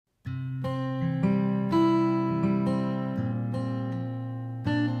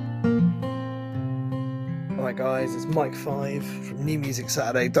Alright guys, it's Mike 5 from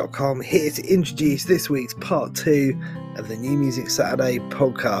NewMusicSaturday.com here to introduce this week's part 2 of the New Music Saturday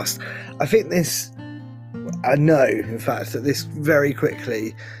podcast. I know in fact that this very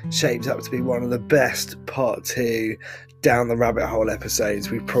quickly shapes up to be one of the best part 2 down the rabbit hole episodes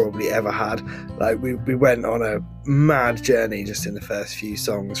we've probably ever had. Like we went on a mad journey just in the first few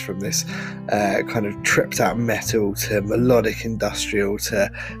songs, from this kind of tripped out metal to melodic industrial to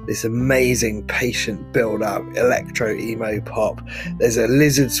this amazing patient build up electro emo pop. There's a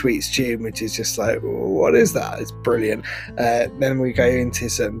Lizard Sweets tune which is just like, what is that? It's brilliant. Then we go into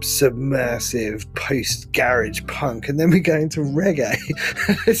some submersive post garage punk, and then we go into reggae.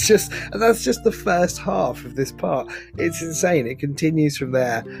 And that's just the first half of this part. It's insane. It continues from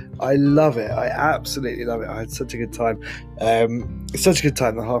there. I love it. I absolutely love it. I had such a good time. Such a good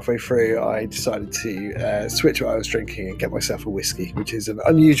time that halfway through I decided to switch what I was drinking and get myself a whiskey, which is an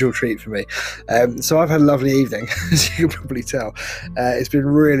unusual treat for me. So I've had a lovely evening, as you can probably tell. It's been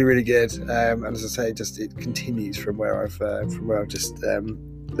really, really good. And as I say, it continues from where I've just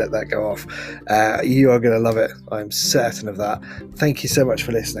let that go off. You are going to love it. I'm certain of that. Thank you so much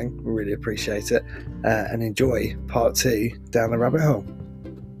for listening. We really appreciate it. And enjoy part 2 down the rabbit hole.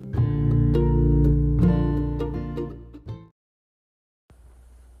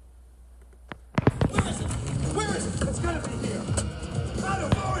 Where is it? It's gotta be here. Out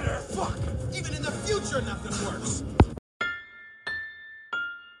of order. Fuck. Even in the future, nothing works.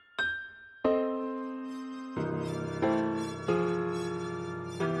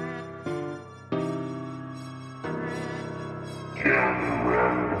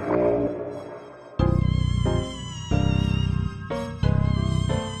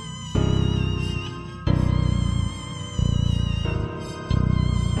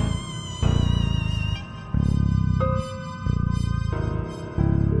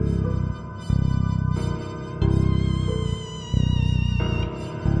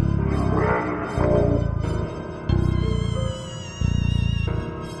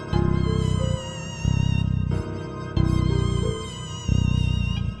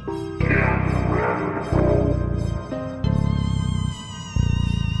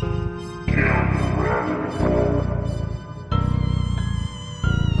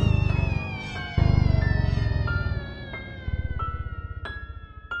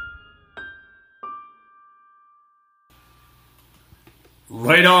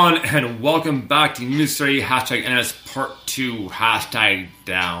 Right on, and welcome back to News Story #NS Part 2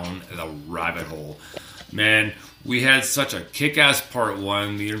 #Down the Rabbit Hole. Man, we had such a kick-ass Part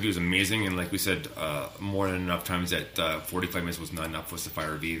 1. The interview was amazing, and like we said more than enough times that 45 minutes was not enough for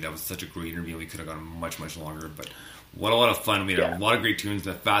Sapphire V. That was such a great interview. We could have gone much, much longer, but what a lot of fun. We had a lot of great tunes.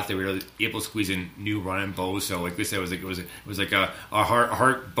 The fact that we were able to squeeze in new Run and Bows. So like we said, it was like a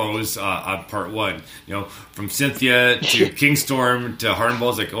heart Bows on Part 1. You know, from Cynthia to Kingstorm to Heart and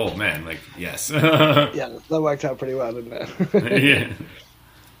Bows. Like, oh man, like yes. Yeah, that worked out pretty well, didn't it? Yeah.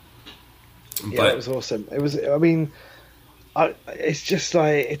 Yeah, it was awesome. It was. I mean, it's just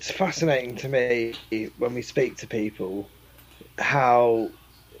like, it's fascinating to me when we speak to people how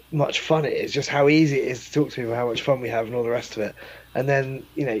much fun it is, just how easy it is to talk to people, how much fun we have and all the rest of it. And then,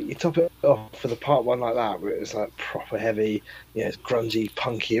 you know, you top it off for the part 1 like that, where it's like proper heavy, you know, it's grungy,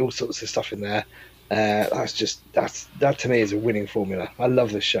 punky, all sorts of stuff in there. That to me is a winning formula. I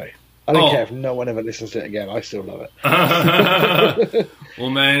love this show. I don't care if no one ever listens to it again. I still love it. Well,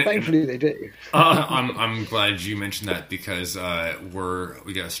 man, thankfully they do. I'm glad you mentioned that, because we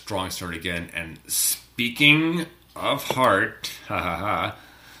got a strong start again. And speaking of heart,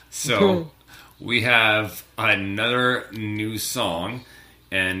 so we have another new song,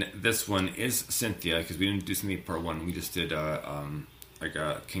 and this one is Cynthia, because we didn't do Cynthia Part 1. We just did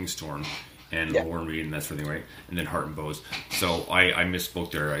Kingstorm and Lauren Reed and that sort of thing, right? And then Heart and Bows. So I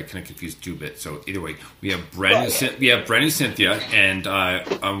misspoke there. I kind of confused 2 bit. So either way, we have brand new Cynthia, and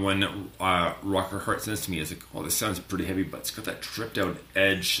when Rocker Heart sends to me, it's like, oh, this sounds pretty heavy, but it's got that tripped out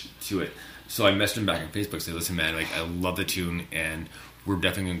edge to it. So I messaged him back on Facebook, said, listen, man, like, I love the tune, and we're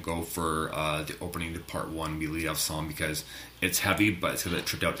definitely going to go for the opening to Part 1, the lead-off song, because it's heavy, but it's got that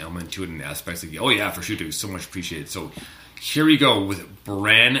tripped out element to it, and aspects like, oh yeah, for sure, dude, so much appreciated. So here we go with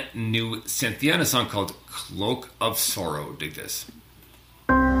brand new Cynthia and a song called Cloak of Sorrow. Dig this.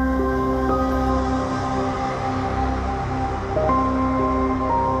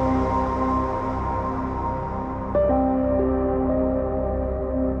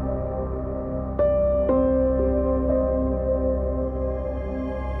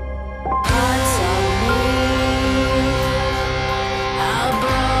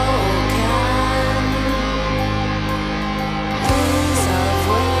 Things of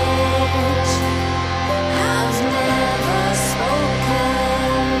which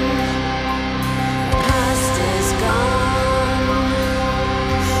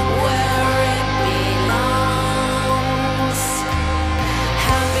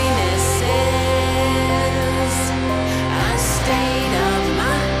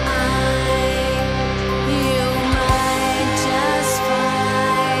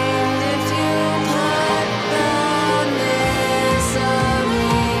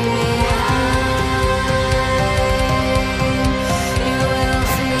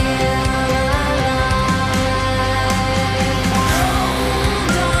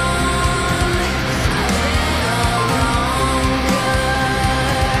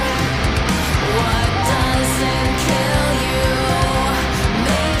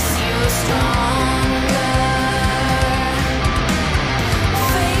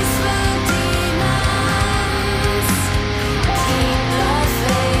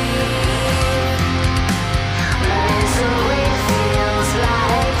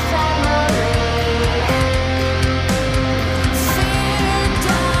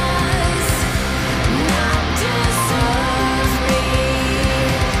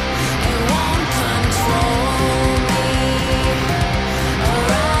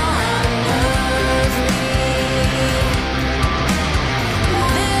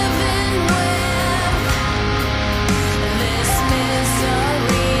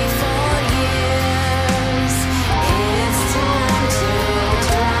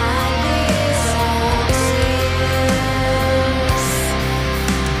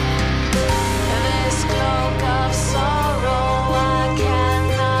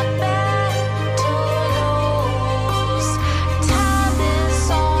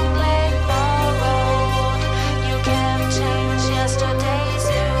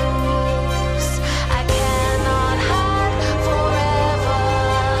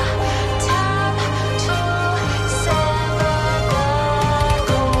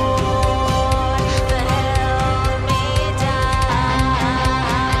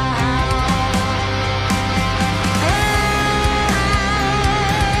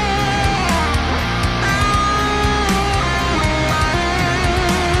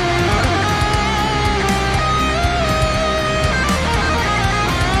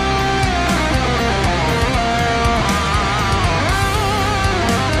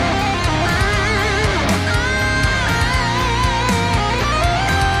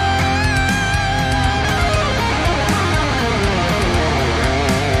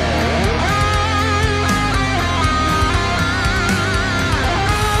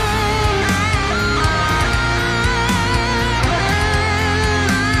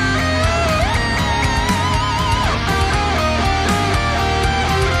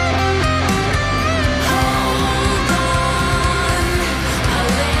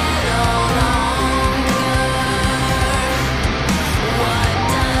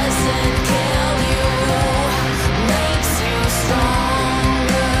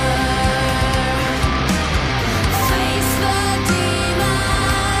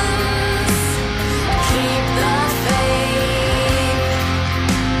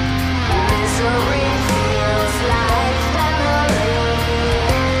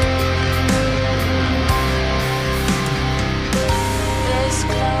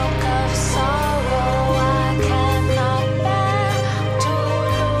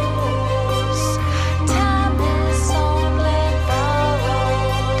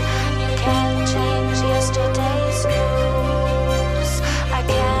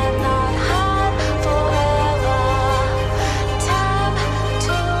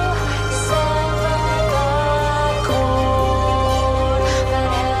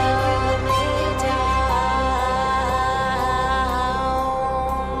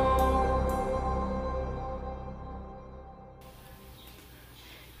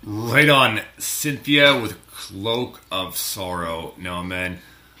played on Cynthia with Cloak of Sorrow. Now, man,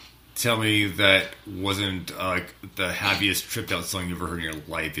 tell me that wasn't like the happiest tripped out song you ever heard in your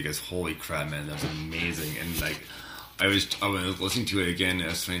life, because holy crap, man, that was amazing. And like, I was listening to it again, and I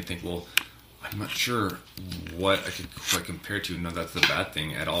was trying to think, well, I'm not sure what I could quite compare to. No, that's the bad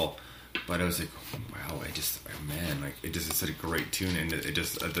thing at all. But I was like, wow, it just is such a great tune, and it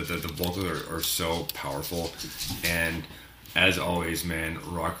just the vocals are so powerful. And as always, man,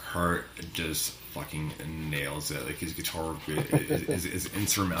 Rockhart just fucking nails it. Like, his guitar is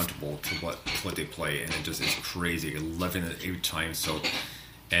insurmountable to what they play, and it just is crazy. I love it every time. So,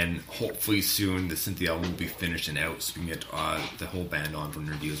 and hopefully soon the Cynthia album will be finished and out, so we can get the whole band on for an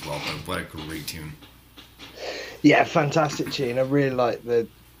interview as well. But what a great tune! Yeah, fantastic tune. I really like the.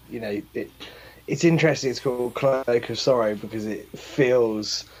 It's interesting. It's called Cloak of Sorrow because it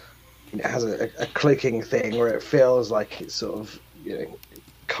feels, it has a clicking thing where it feels like it's sort of,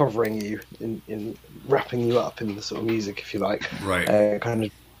 covering you in wrapping you up in the sort of music, if you like. Right. Kind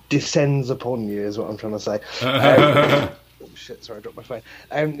of descends upon you is what I'm trying to say. Oh shit! Sorry, I dropped my phone.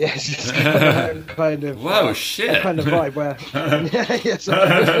 Yeah, it's just kind of whoa, shit, kind of vibe where but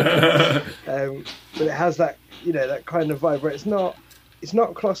it has that that kind of vibe where it's not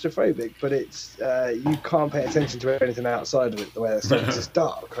claustrophobic, but it's you can't pay attention to anything outside of it. The way it's just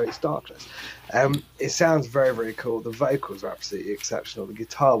dark, or it's darkness. It sounds very, very cool. The vocals are absolutely exceptional. The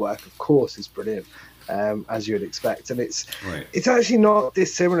guitar work, of course, is brilliant, as you would expect. And it's actually not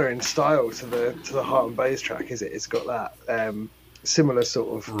dissimilar in style to the Heart and Bows track, is it? It's got that similar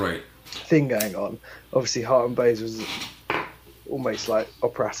sort of thing going on. Obviously, Heart and Bows was almost like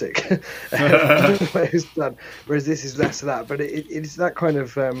operatic the way it's done, whereas this is less of that, but it's that kind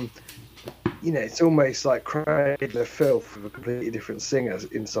of it's almost like Cradle of Filth with a completely different singer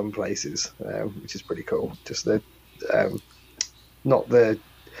in some places, which is pretty cool. Just the not the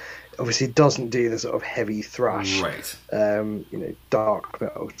obviously it doesn't do the sort of heavy thrash dark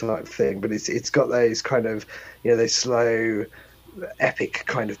metal type thing, but it's got those kind of those slow epic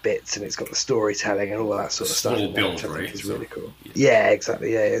kind of bits, and it's got the storytelling and all that sort of stuff. Slow build, right? It's really cool. Yeah,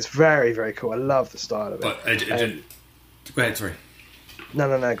 exactly. Yeah, it's very, very cool. I love the style of it. But go ahead. Sorry.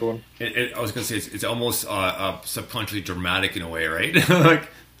 No, go on. I was going to say it's almost subconsciously dramatic in a way, right? Like.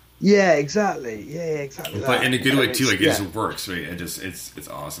 Yeah, exactly. Yeah, exactly. But in a good way too. Like, it just works, right? It's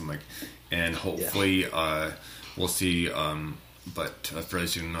awesome. Like, and hopefully we'll see. But fairly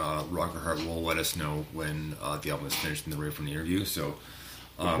soon, Rockhart will let us know when the album is finished and they're ready for an interview. So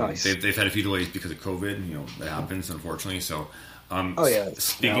nice. they've had a few delays because of COVID. That happens, unfortunately. So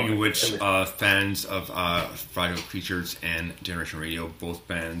speaking of which, fans of Fragile Creatures and Generation Radio, both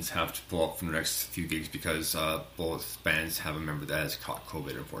bands have to pull out from the next few gigs because both bands have a member that has caught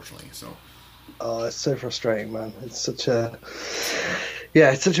COVID, unfortunately. So. Oh, it's so frustrating, man. It's such a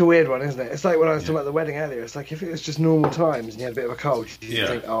weird one, isn't it? It's like when I was talking about the wedding earlier. It's like if it was just normal times and you had a bit of a cold, you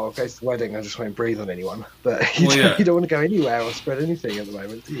think, oh, I'll go to the wedding, I just won't breathe on anyone. But you don't want to go anywhere or spread anything at the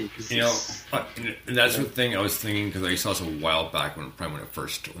moment, do you? And that's the thing I was thinking, because I saw this a while back when the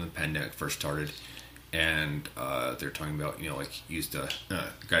pandemic first started, and they're talking about use the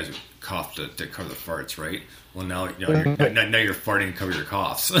guys who cough to cover the farts, right? Well, now now you're farting to cover your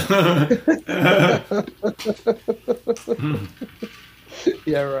coughs.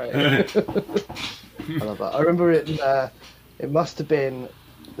 Yeah, right. I love that. I remember it must have been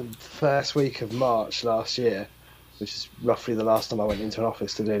the first week of March last year, which is roughly the last time I went into an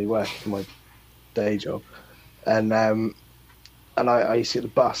office to do any work for my day job, and I used to get the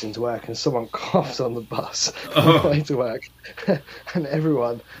bus into work, and someone coughed on the bus on the way to work, and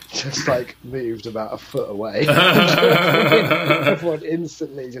everyone just moved about a foot away. Everyone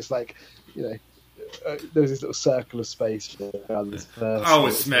instantly just there was this little circle of space around this person. Oh,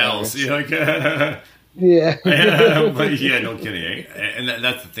 it smells. Yeah. But yeah, no kidding. Eh? And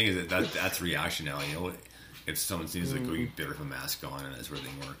that's the thing, is that's reaction now. If someone seems like going better with a mask on and that's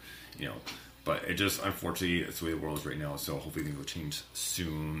everything, or but it just, unfortunately, it's the way the world is right now. So hopefully things will change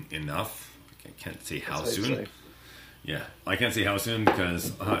soon enough. I can't say how soon. So. Yeah, I can't say how soon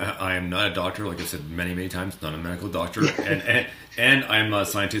because I am not a doctor. Like I've said many, many times, not a medical doctor, and I'm a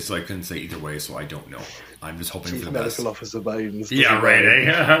scientist, so I couldn't say either way. So I don't know. I'm just hoping for the best. Medical officer Bones. Yeah, right.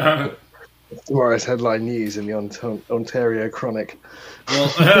 Eh? Tomorrow's headline news in the Ontario Chronic.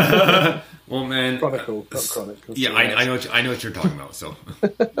 Well, man. Chronicle, not Chronic. Yeah, I know what you're talking about. So,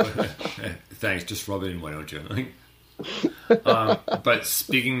 thanks. Just rub it in, why don't you? But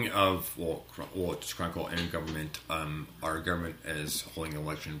speaking of just Chronicle and government, our government is holding an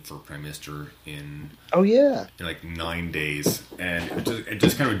election for Prime Minister in 9 days, and it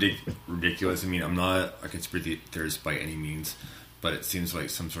just kind of ridiculous. I mean, I'm not a conspiracy theorist by any means, but it seems like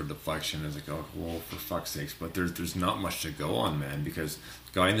some sort of deflection is like, oh, well, for fuck's sakes. But there's not much to go on, man, because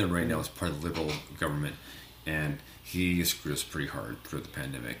the guy in there right now is part of the Liberal government, and he screwed us pretty hard through the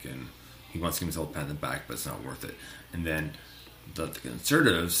pandemic, and he wants to give himself a pat on the back, but it's not worth it. And then the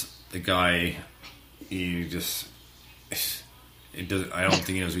Conservatives, the guy, he just, it does. I don't think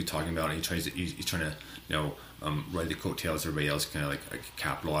he knows what he's talking about. He's trying to, ride the coattails. Everybody else kind of like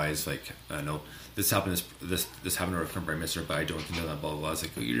capitalize. Like, no, this happened. This happened to our current prime minister, but I don't know that. Blah blah blah. It's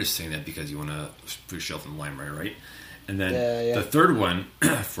like, well, you're just saying that because you want to put yourself in the limelight, right? And then the third one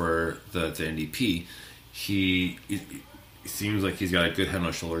for the NDP, he seems like he's got a good head on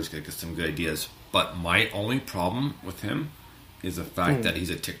his shoulders, got some good ideas. But my only problem with him is the fact that he's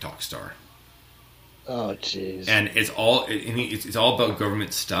a TikTok star. Oh, jeez. And it's all about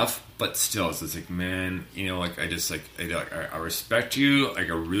government stuff, but still, it's just like, man, like I respect you, like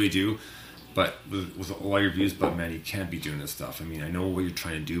I really do, but with all your views, but man, you can't be doing this stuff. I mean, I know what you're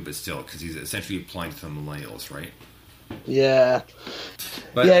trying to do, but still, because he's essentially applying to the millennials, right? Yeah,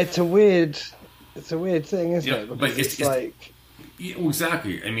 but, yeah, it's a weird thing, isn't it? But it's like. Yeah, well,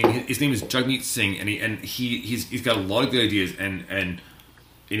 exactly. I mean, his name is Jagmeet Singh, and he's got a lot of good ideas, and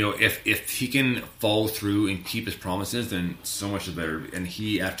if he can follow through and keep his promises, then so much the better. And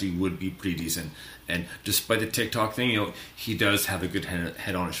he actually would be pretty decent. And despite the TikTok thing, he does have a good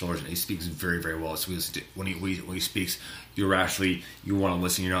head on his shoulders, and he speaks very, very well. So when he speaks, you want to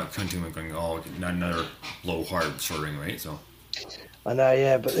listen. You're not cutting him going, oh, not another blow hard sort of ring, right? So I know,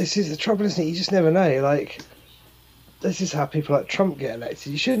 yeah, but this is the trouble, isn't it? You just never know, like. This is how people like Trump get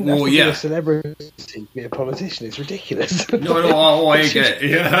elected. You shouldn't have to be a celebrity to be a politician. It's ridiculous. I get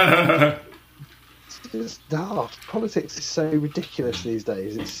it. Yeah. It's just daft. Politics is so ridiculous these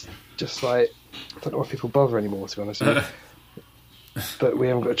days. It's just like, I don't know why people bother anymore, to be honest with you. But we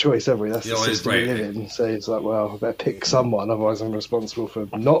haven't got a choice, have we? That's the system we live in. So it's like, well, I better pick someone, otherwise I'm responsible for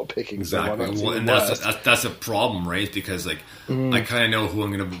not picking someone. Well, and that's a problem, right? Because like I kind of know who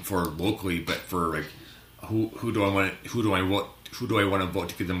I'm going to vote for locally, but for like who do I want to vote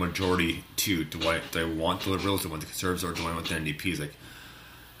to give the majority to? Do I want the Liberals? Do I want the Conservatives? Or do I want the NDPs? Like,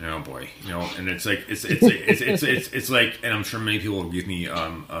 oh boy, and it's like it's like, and I'm sure many people will give me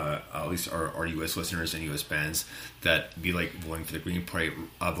at least our U.S. listeners and U.S. fans that be like voting for the Green Party,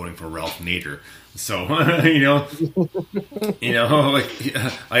 voting for Ralph Nader. So like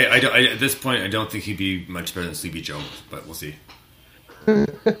I at this point I don't think he'd be much better than Sleepy Joe, but we'll see.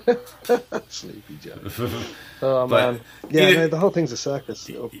 Sleepy Joe. Oh man, yeah. The whole thing's a circus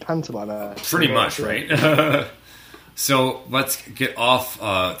or pantomime. Pretty much, right? So let's get off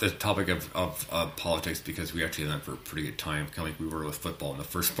the topic of politics, because we actually went for a pretty good time, kind of like we were with football in the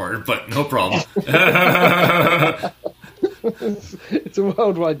first part, but no problem. It's a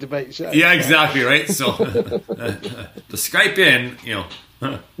worldwide debate show. Yeah, exactly, right? So the Skype in,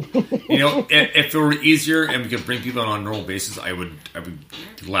 if it were easier and we could bring people on a normal basis, I would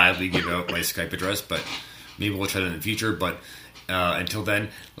gladly give out my Skype address, but maybe we'll try that in the future. But until then,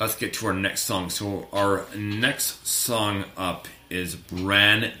 let's get to our next song. So our next song up is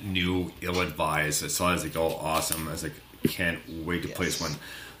brand new Ill Advised. I saw it as like, oh, awesome. I was like, can't wait to play this one.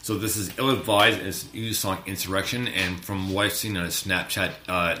 So this is Ill Advised, and it's new song Insurrection, and from what I've seen on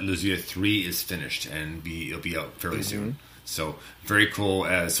Snapchat, Lucia 3 is finished, and it'll be out fairly soon. So very cool.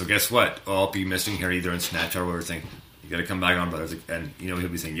 So guess what? I'll be messaging her either on Snapchat or whatever, saying, you gotta come back on, brothers. And he'll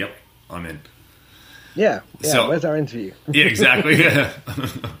be saying, yep, I'm in. Yeah. So, where's our interview? Yeah, exactly.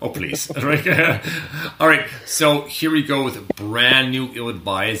 Oh, please. All right. So here we go with brand new Ill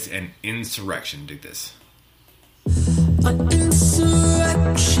Advised and Insurrection. Dig this. An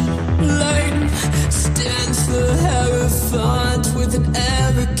insurrection line stands for Hierophant with an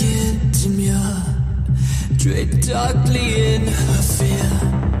arrogant demure, draped darkly in her fear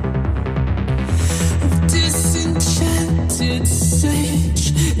of disenchanted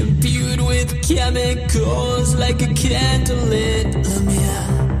sage, imbued with chemicals like a candlelit Lamia,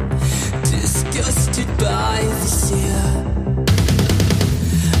 disgusted by the seer.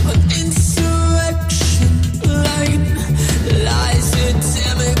 An insurrection line lies a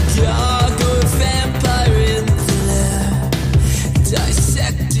demagogue or vampire in the lair,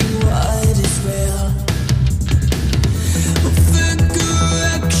 dissecting what is real. The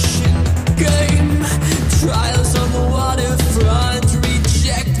correction game, trials on the waterfront,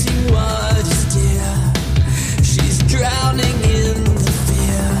 rejecting what is dear. She's drowning in the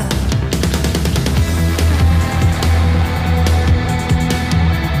fear.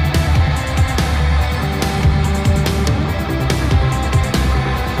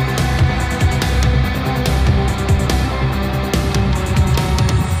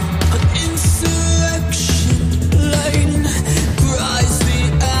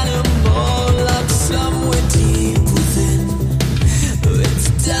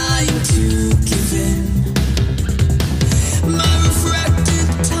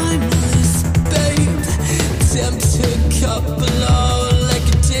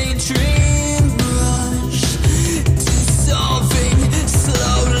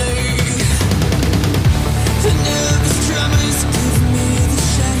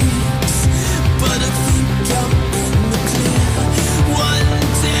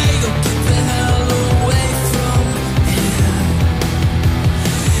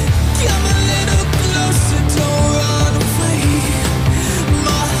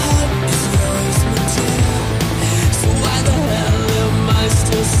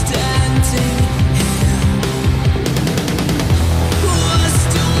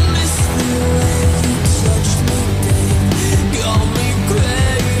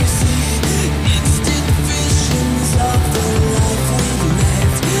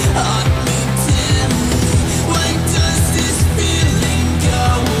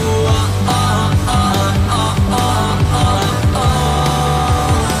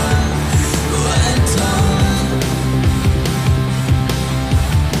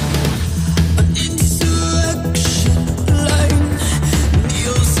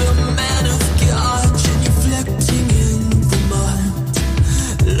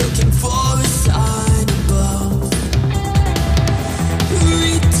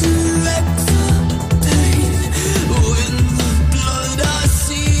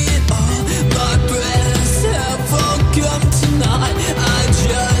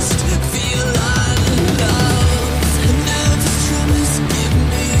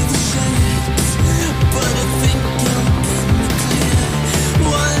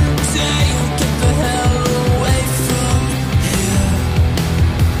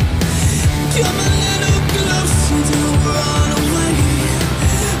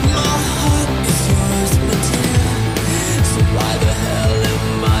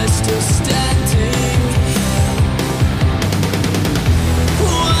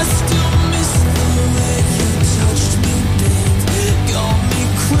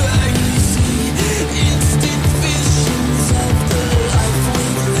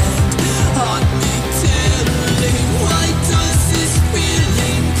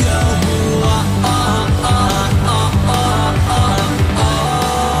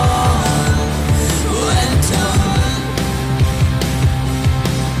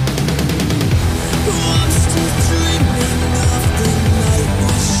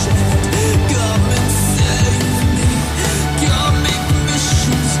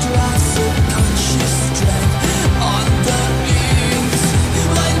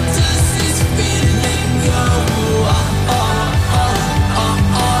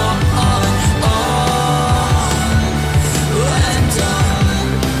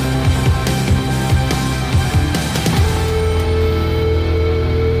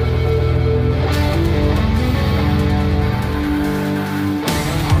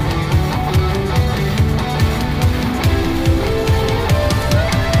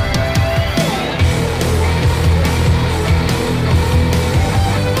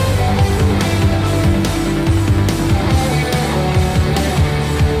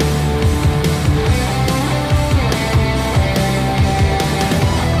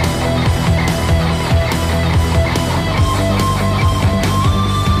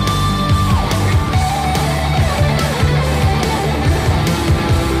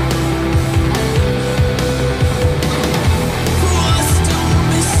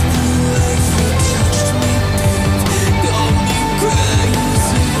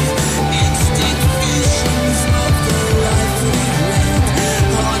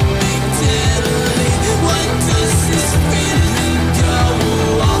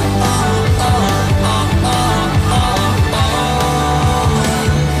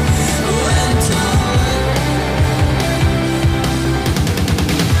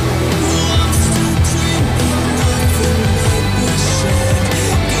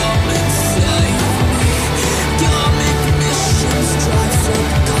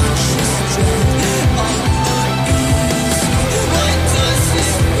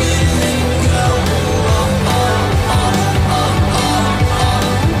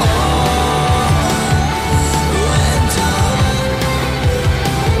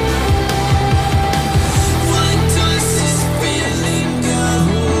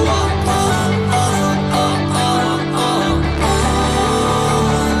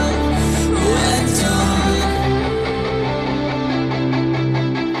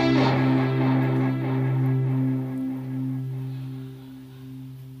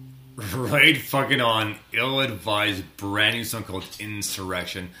 right fucking on. Ill-Advised, brand new song called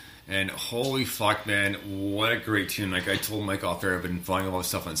Insurrection. And holy fuck, man, what a great tune. Like I told Mike off air, I've been following a lot of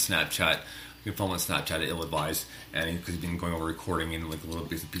stuff on Snapchat. You can follow him on Snapchat at Ill-Advised. And because he's been going over recording and like little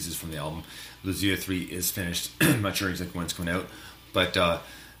bits and pieces from the album. Lucia 3 is finished. I'm not sure exactly when it's coming out. But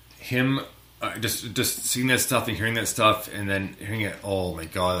him... just seeing that stuff and hearing that stuff and then hearing it, oh my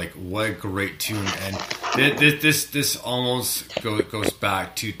god, like what a great tune. And this almost goes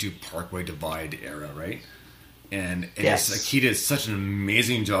back to Parkway Divide era, right? And Yes. it's like he did such an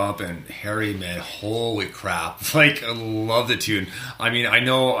amazing job. And Harry, man, holy crap, like I love the tune. I mean, I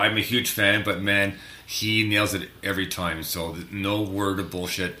know I'm a huge fan, but man, he nails it every time. So no word of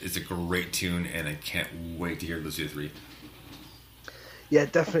bullshit. It's a great tune, and I can't wait to hear Lucia 3. Yeah,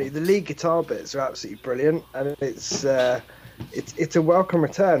 definitely. The lead guitar bits are absolutely brilliant, and it's a welcome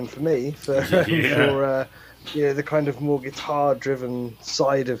return for me for for the kind of more guitar driven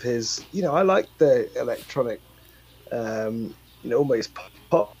side of his. I like the electronic, almost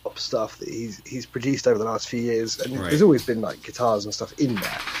pop stuff that he's produced over the last few years, and Right. there's always been like guitars and stuff in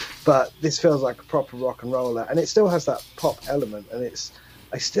there, but this feels like a proper rock and roller, and it still has that pop element, and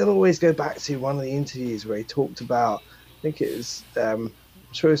I still always go back to one of the interviews where he talked about. I think it was. I'm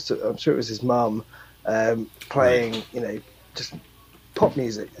sure it was his mum playing, just pop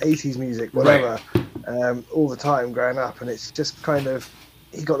music, 80s music, whatever, all the time growing up, and it's just kind of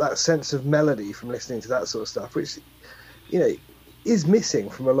he got that sense of melody from listening to that sort of stuff, which is missing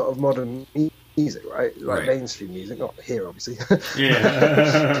from a lot of modern music, right? Like mainstream music, not here obviously.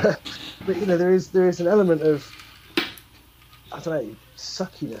 Yeah. But there is an element of, I don't know,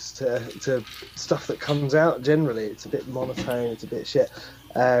 suckiness to stuff that comes out. Generally, it's a bit monotone, it's a bit shit.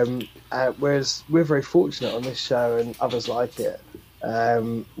 Whereas we're very fortunate on this show and others like it,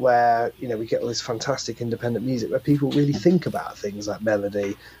 where we get all this fantastic independent music where people really think about things like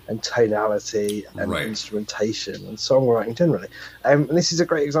melody and tonality and instrumentation and songwriting generally. And this is a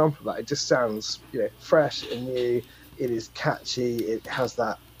great example of that. It just sounds fresh and new. It is catchy. It has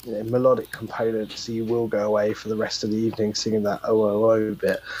that melodic component, so you will go away for the rest of the evening singing that oh oh oh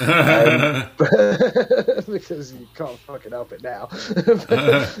bit, because you can't fucking help it now.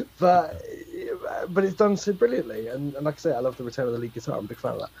 but it's done so brilliantly, and like I say, I love the return of the lead guitar. I'm a big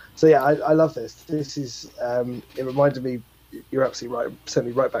fan of that. So yeah, I love this. This is it reminded me. You're absolutely right. Sent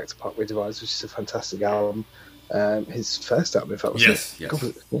me right back to Parkway Divide, which is a fantastic album. His first album, in fact. Yes.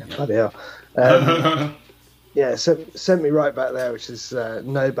 Bloody hell. Yeah, sent me right back there, which is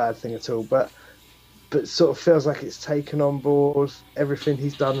no bad thing at all. But sort of feels like it's taken on board everything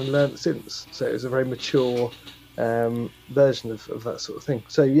he's done and learnt since. So it was a very mature version of that sort of thing.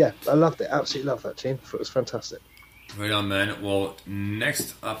 So yeah, I loved it. Absolutely loved that tune. I thought it was fantastic. Right on, man. Well,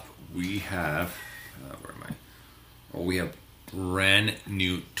 next up we have where am I? Well, we have brand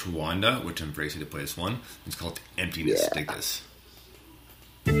new Tawanda, which I'm very excited to play this one. It's called Emptiness. Yeah. Dig this.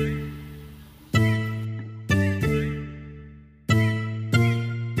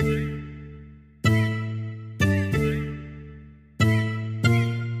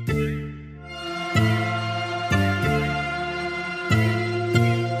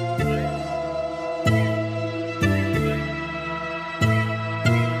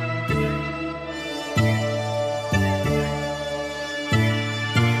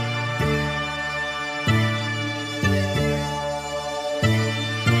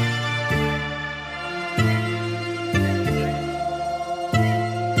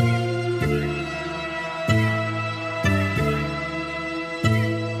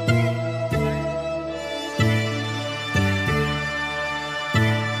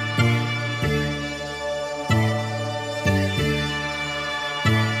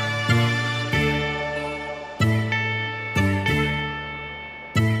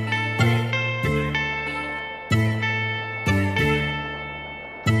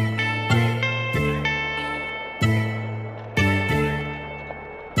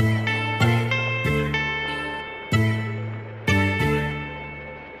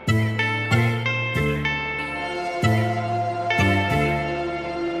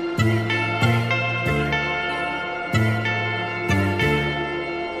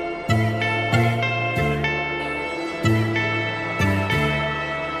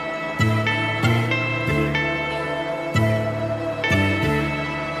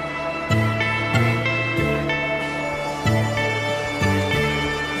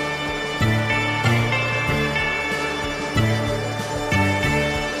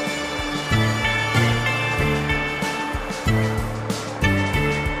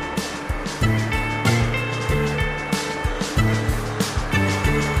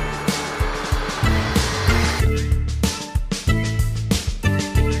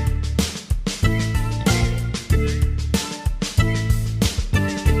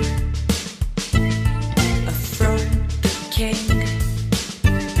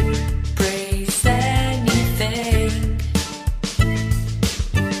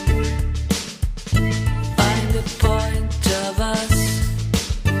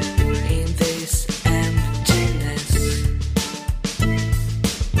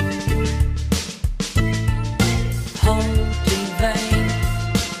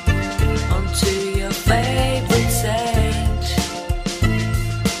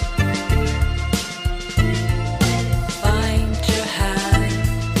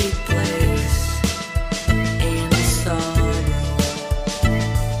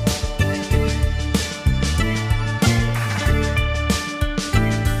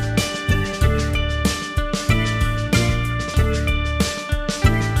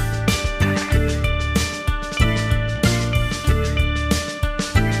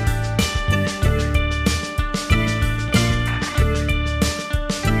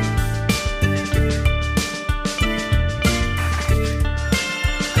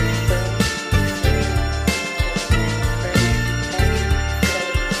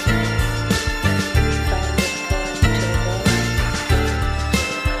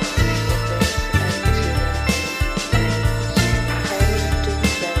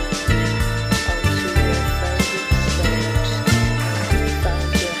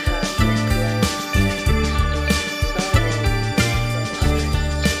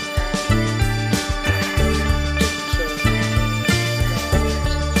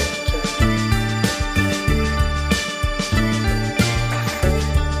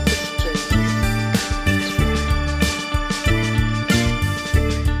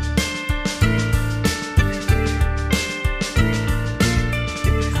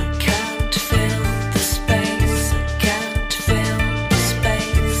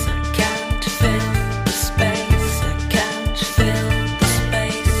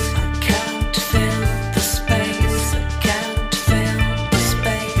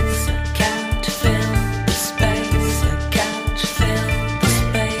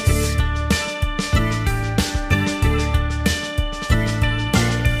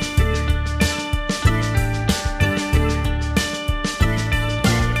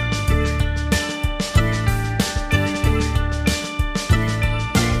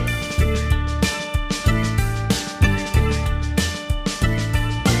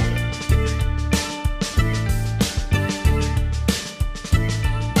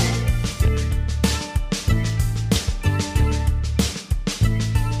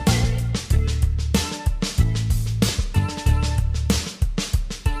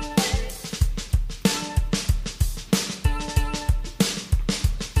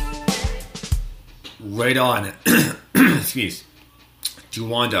 Right On. Excuse.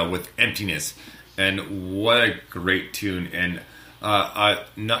 Juwanda with Emptiness. And what a great tune. And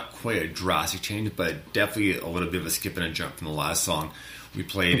not quite a drastic change, but definitely a little bit of a skip and a jump from the last song we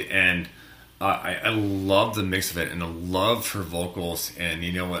played. And I love the mix of it, and I love her vocals. And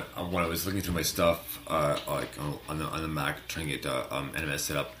you know what? When I was looking through my stuff, like on the Mac, trying to get NMS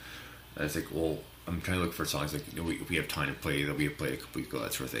set up, I was like, well, I'm trying to look for songs like, you know, we have time to play that we have played a couple weeks ago,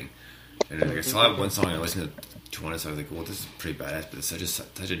 that sort of thing. And I saw that one song, I listened to one, so I was like, well, this is pretty badass, but it's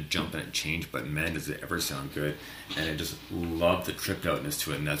such a jump and a change, but man, does it ever sound good. And I just love the tripped outness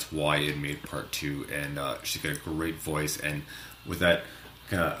to it, and that's why it made part 2. And she's got a great voice, and with that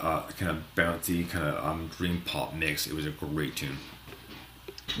kind of bouncy, kind of dream pop mix, it was a great tune.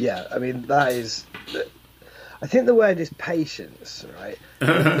 Yeah, I mean, that is... I think the word is patience, right?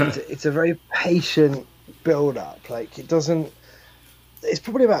 It's a very patient build-up. Like, it doesn't... It's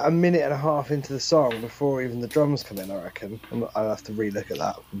probably about a minute and a half into the song before even the drums come in, I reckon. I'll have to re-look at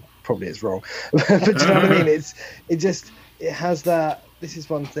that. Probably it's wrong. But do you know what I mean? It has that, this is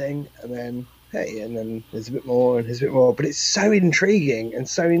one thing, and then, hey, and then there's a bit more, and there's a bit more. But it's so intriguing and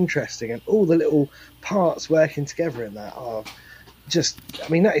so interesting, and all the little parts working together in that are just, I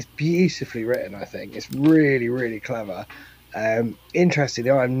mean, that is beautifully written, I think. It's really, really clever.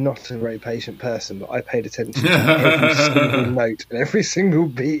 Interestingly, I'm not a very patient person, but I paid attention to every single note and every single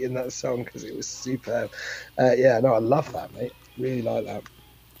beat in that song because it was superb. I love that, mate. Really like that.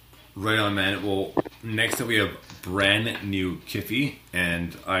 Right on, man. Well, next up we have brand new Kiffy,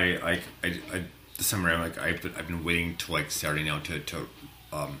 and I this time around, like I've been waiting till like Saturday now to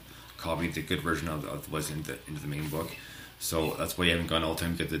copy the good version of was into the main book. So that's why you haven't gone all the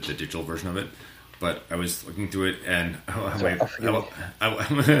time to get the digital version of it. But I was looking through it, and thank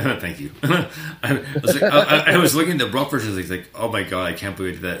you. I was looking at the rough version. It's like, oh my god, I can't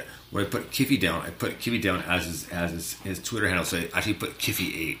believe that. When I put Kiffy down, I put Kiffy down as his Twitter handle. So I actually put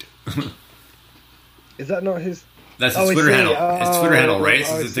Kiffy8. Is that not his? That's his Twitter handle. His Twitter handle, right?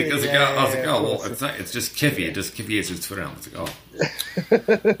 I was like, well, it's not. It's just Kiffy. It just Kiffy is his Twitter handle. It's like,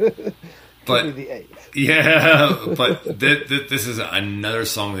 oh. But the 8th. Yeah, but this is another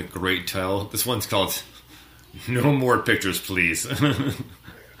song with a great title. This one's called "No More Pictures, Please."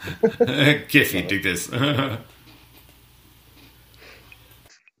 Kiffy, dig this.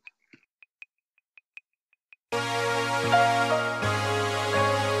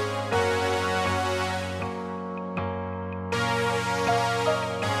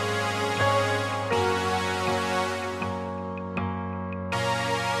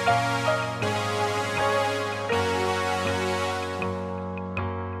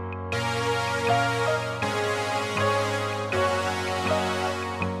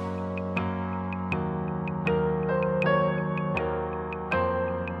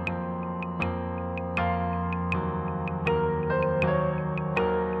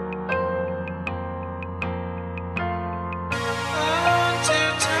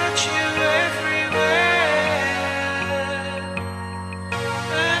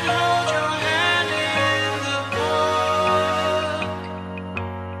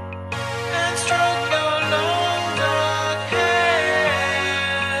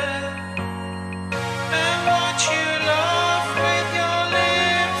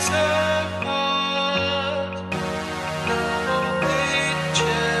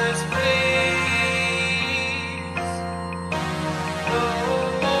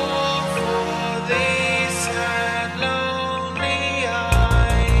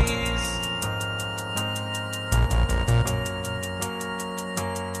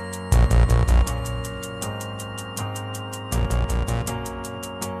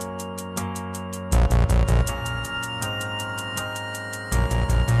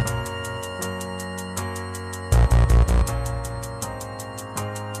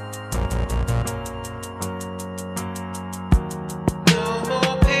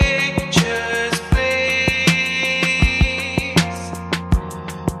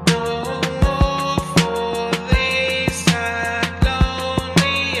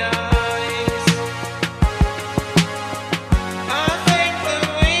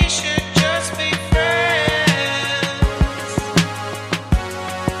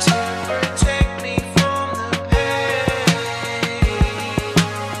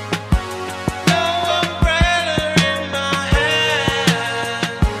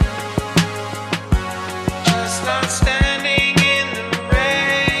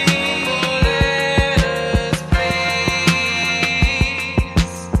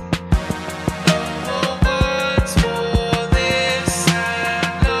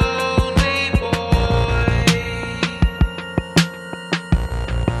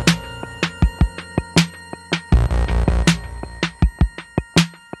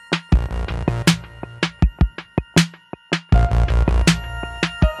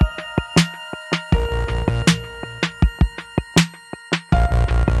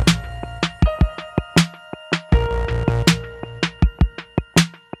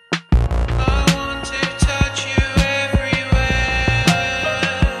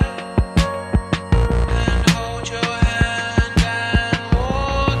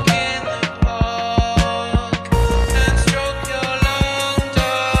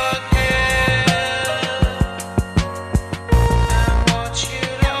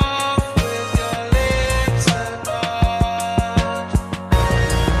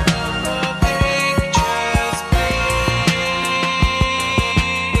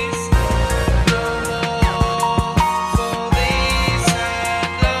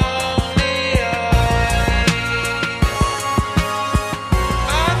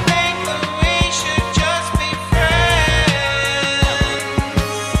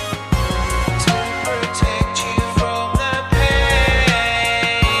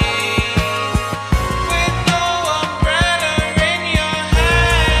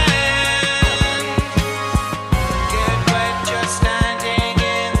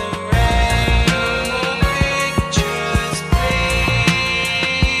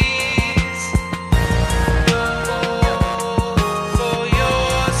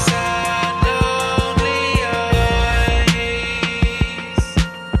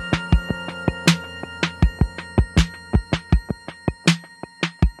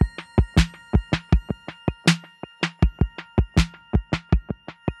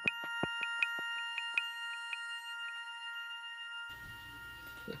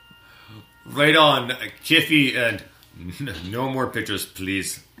 Right on, Kiffy, and no more pictures,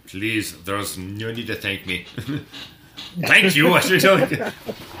 please. Please, there's no need to thank me. Thank you, I should tell you.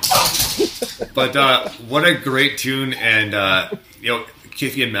 But what a great tune, and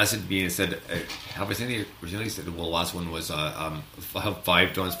Kiffy had messaged me and said, "Have I seen it originally?" He said, "Well, the last one was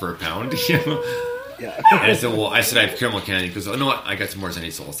 $5 per pound." Yeah. And I said, I have caramel candy. He goes, "Oh, no, what? I got some more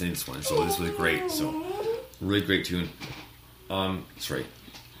Zenny Soul. I'll send you this one." So this was great. So really great tune. Sorry.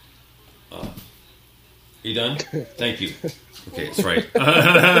 You done? Thank you. Okay, that's right.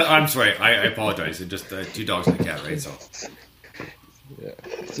 I'm sorry. I apologize. It's just 2 dogs and a cat, right? So. Yeah.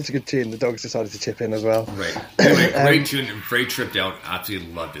 It's such a good tune. The dogs decided to chip in as well. Right. Anyway, great tune. Very tripped out.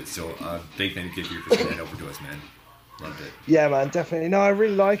 Absolutely loved it. So big thank you for sending it over to us, man. Loved it. Yeah, man, definitely. No, I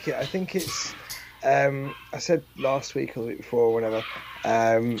really like it. I think it's. I said last week or the week before or whatever.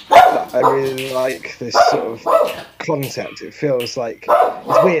 I really like this sort of concept. It feels like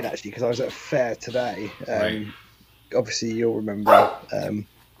it's weird actually because I was at a fair today. Right. Obviously, you'll remember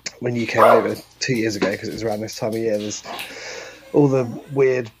when you came over 2 years ago because it was around this time of year. There's all the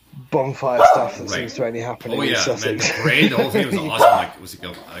weird bonfire stuff that seems to only happen in Sussex. Man, the parade, the whole thing was awesome. Like, was it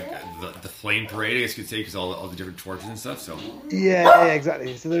the flame parade? I guess you could say because all the different torches and stuff. So yeah,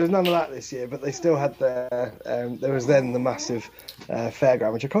 exactly. So there was none of that this year, but they still had there was then the massive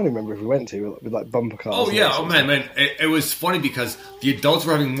fairground, which I can't remember if we went to with like bumper cars. Oh yeah, man, it was funny because the adults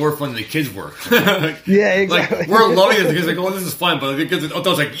were having more fun than the kids were. Yeah, exactly. Like, we're loving it because like, oh, this is fun, but the kids,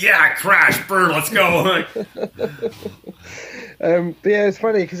 adults like, yeah, crash, burn, let's go. But yeah, it's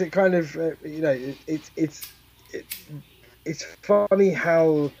funny because it kind of it's funny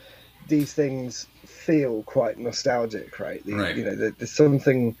how these things feel quite nostalgic, right? Right. There's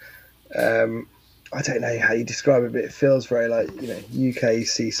something I don't know how you describe it, but it feels very like UK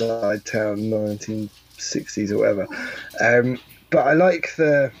seaside town, 1960s or whatever. But I like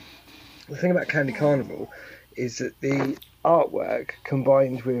the thing about Candy Carnival is that the artwork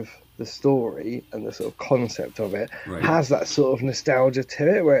combined with the story and the sort of concept of it has that sort of nostalgia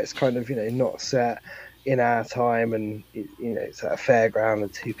to it, where it's kind of not set in our time, and it's at a fairground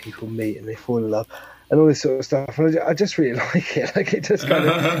and 2 people meet and they fall in love and all this sort of stuff. And I just really like it. Like it just kind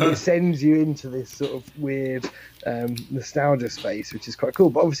of it sends you into this sort of weird nostalgia space, which is quite cool.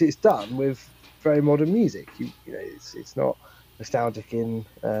 But obviously, it's done with very modern music. It's not nostalgic in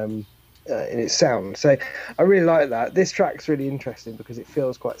its sound. So I really like that. This track's really interesting because it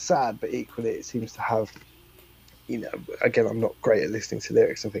feels quite sad, but equally it seems to have, again, I'm not great at listening to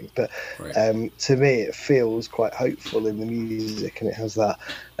lyrics and things, but to me it feels quite hopeful in the music, and it has that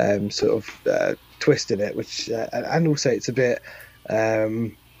sort of twist in it, which and also it's a bit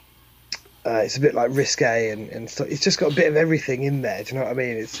like risque and stuff. It's just got a bit of everything in there. Do you know what I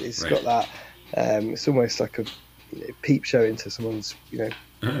mean? It's got that. It's almost like a peep show into someone's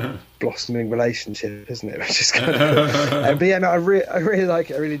blossoming relationship, isn't it? Which is kind of cool. But yeah, no, I really like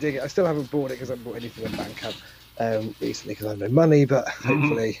it. I really dig it. I still haven't bought it because I haven't bought anything on Bandcamp recently because I have no money, but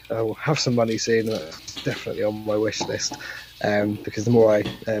hopefully I will have some money soon. That's definitely on my wish list because the more I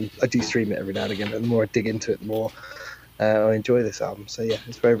do stream it every now and again, and the more I dig into it, the more I enjoy this album. So yeah,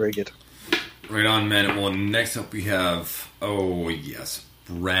 it's very, very good. Right on, man. Well, next up we have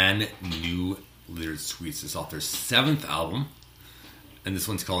brand new Lizard Sweets. It's off their 7th album. And this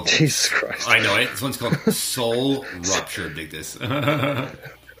one's called... Jesus Christ. I know it. This one's called Soul Rupture. Dig this.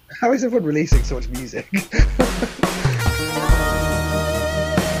 How is everyone releasing so much music?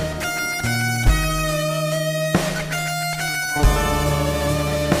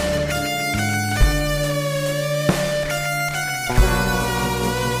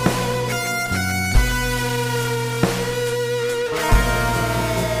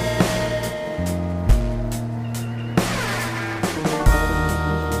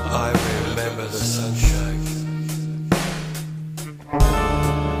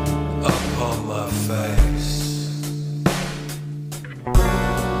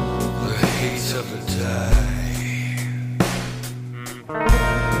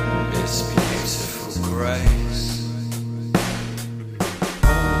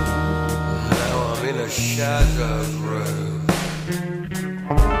 Fire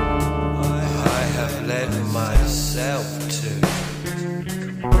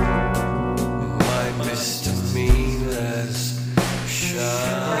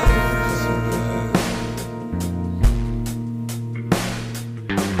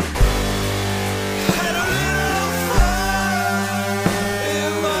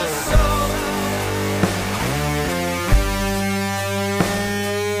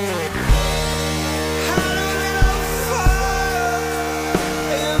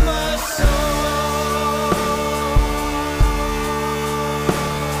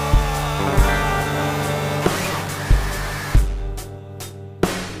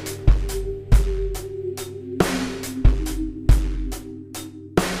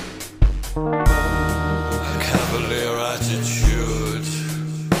Gratitude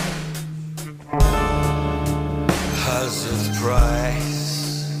has its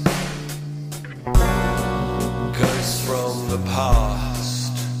price. Ghosts from the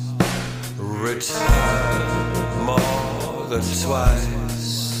past return more than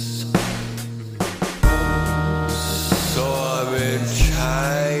twice. So I'm in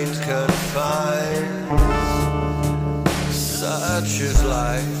chains confined. Such is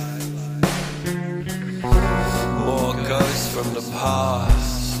life. More ghosts from the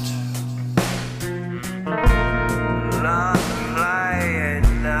past. Not playing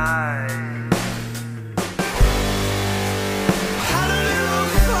nice. Had a little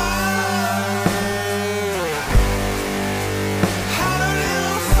fun. Had a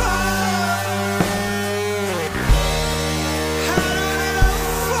little fun. Had a little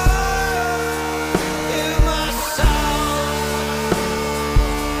fun in my soul.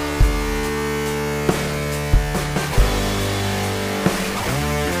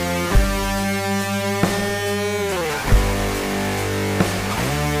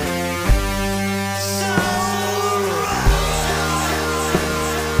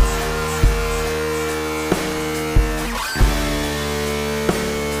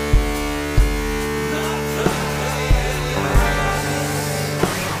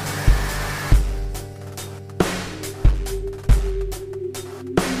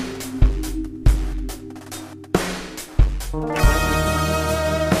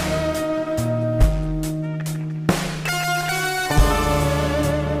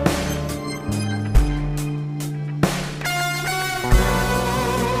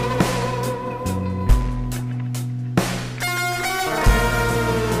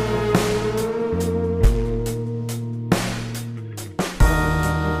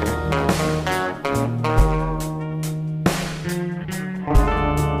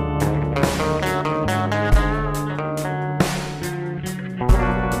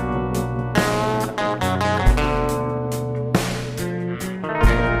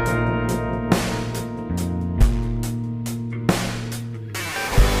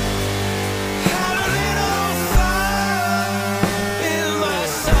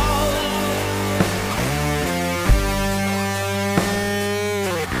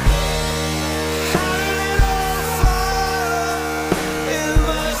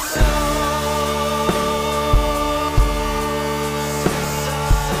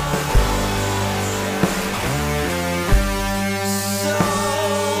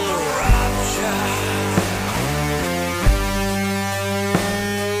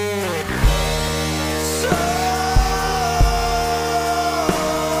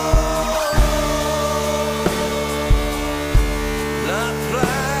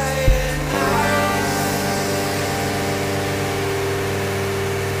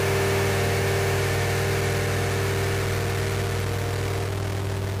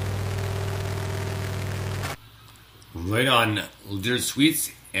 Right on Lizard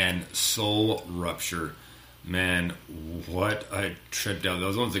Sweets and Soul Rupture. Man, what a trip down.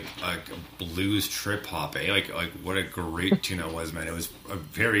 Those ones like a blues trip hop, eh? Like what a great tune it was, man. It was a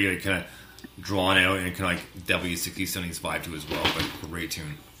very kind of drawn out and kind of like W60 70s vibe to it as well, but great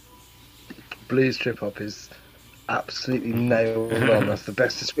tune. Blues trip hop is absolutely nailed on. That's the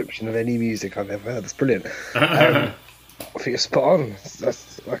best description of any music I've ever heard. That's brilliant. I think you're spot on.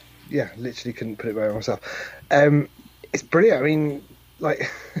 Literally couldn't put it better myself. It's brilliant. I mean,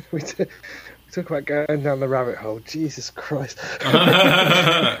 like we talk about going down the rabbit hole. Jesus Christ.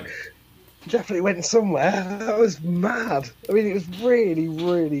 Definitely went somewhere. That was mad. I mean, it was really,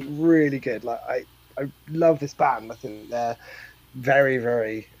 really, really good. Like I love this band. I think they're very,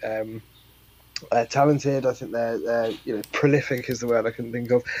 very talented. I think they're prolific is the word I couldn't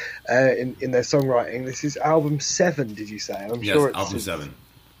think of in their songwriting. This is album 7, did you say? I'm yes, sure it's album 7.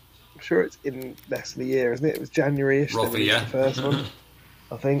 I'm sure it's in less than a year, isn't it? It was January-ish. Roughly, yeah. The first one.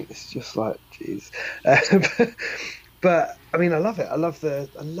 I think it's just like, jeez. But I mean, I love it. I love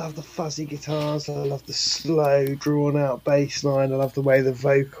the fuzzy guitars. I love the slow, drawn-out bass line. I love the way the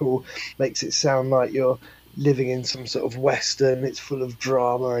vocal makes it sound like you're living in some sort of western. It's full of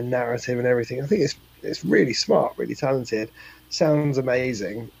drama and narrative and everything. I think it's really smart, really talented. Sounds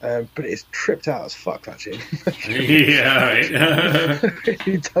amazing, but it's tripped out as fuck, that tune. Yeah, right. It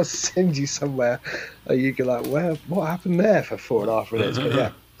really does send you somewhere. You go like, what happened there for 4.5 minutes? But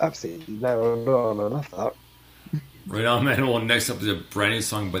yeah, absolutely nailed on. I love that. Right on, man. Well, next up is a brand new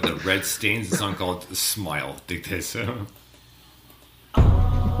song by the Red Stains, a song called Smile. Dig this. Oh.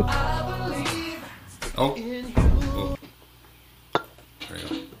 There you go.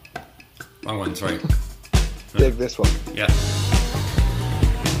 Wrong one, sorry. Dig this one. Yeah.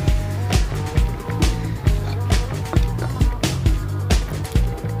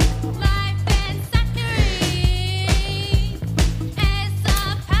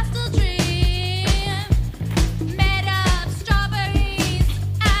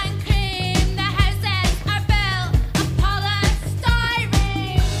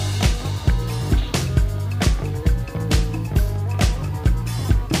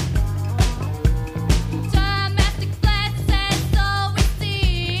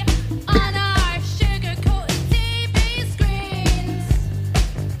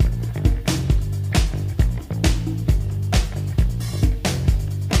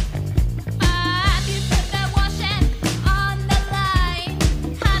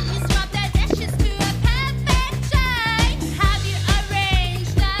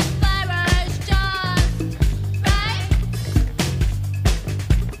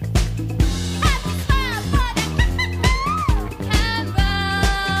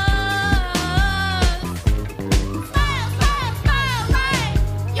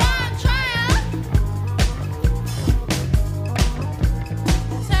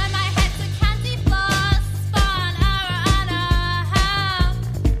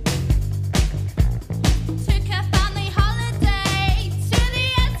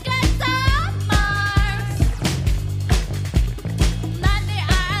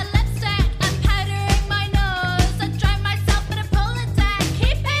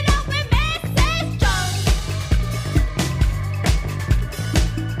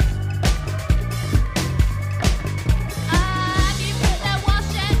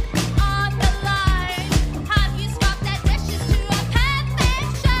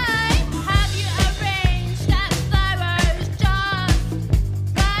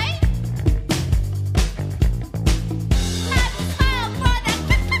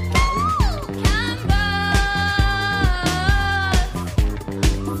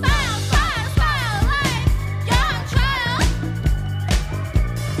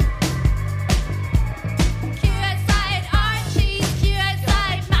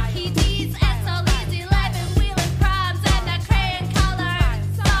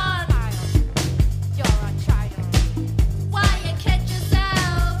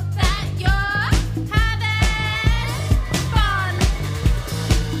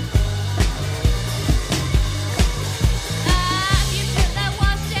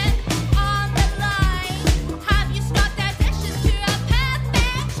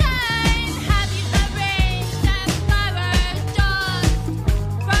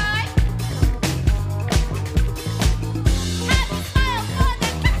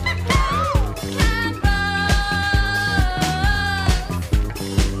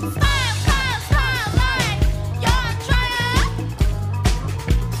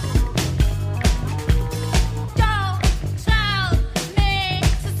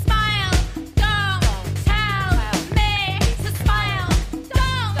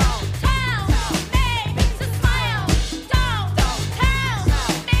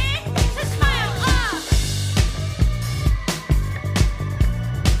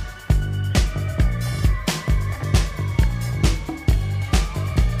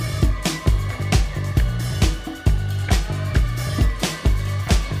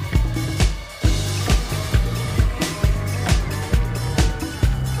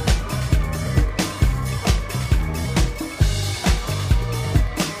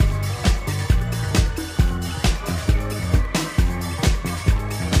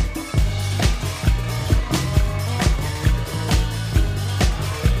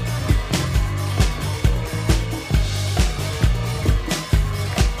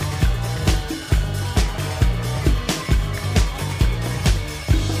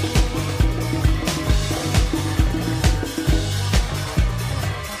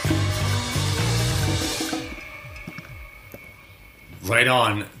 right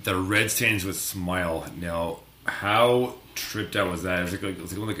on. The Red Stains with Smile. Now, how tripped out was that? It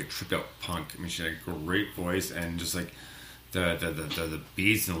was like a tripped out punk. I mean, she had a great voice, and just like the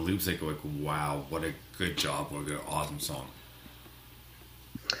beats and the loops, like wow, what a good job, what an awesome song.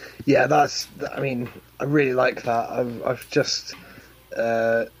 Yeah, I mean, I really like that. I've just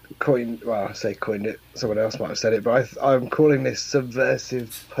coined it. Someone else might have said it, but I'm calling this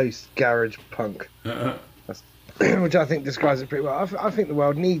subversive post-garage punk, which I think describes it pretty well. I think the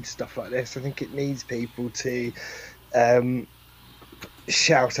world needs stuff like this. I think it needs people to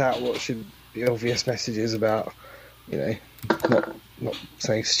shout out what should be obvious messages about, not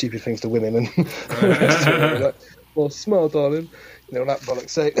saying stupid things to women and like, well, smile, darling, that bollocks.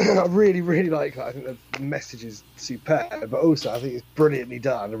 So I really, really like that. I think the message is superb, but also I think it's brilliantly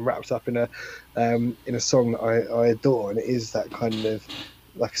done and wrapped up in a song that I adore, and it is that kind of,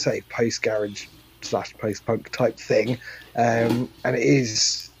 like I say, post-garage / post-punk type thing, and it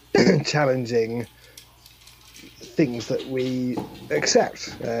is challenging things that we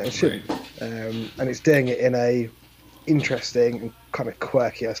accept and should, Right. And it's doing it in a interesting and kind of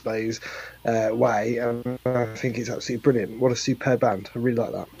quirky, I suppose, way, and I think it's absolutely brilliant. What a superb band. I really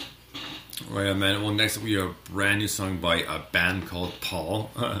like that. Right on, man. Well, next up we have a brand new song by a band called Paul,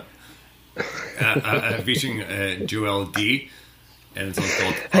 featuring Joel D, and it's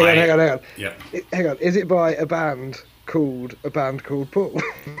called Hang on. Yeah. Hang on. Is it by a band called Paul?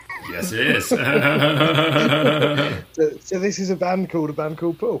 Yes, it is. So this is a band called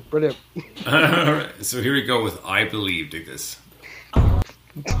Paul. Brilliant. So here we go with I Believe. Dig this.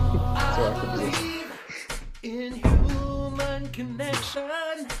 In human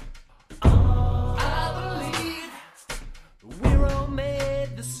connection, I believe we're all made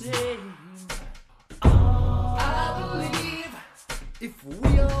the same. I believe if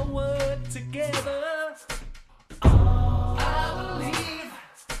we all work together, I believe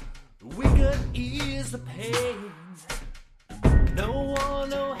we could ease the pain. No war,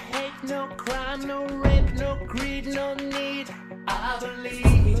 no hate, no crime, no rape, no greed, no need. I believe.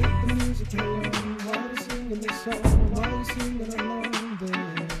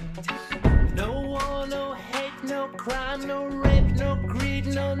 No war, no hate, no crime, no rape, no greed,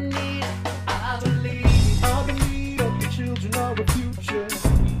 no need. I believe. I believe that the children are the future.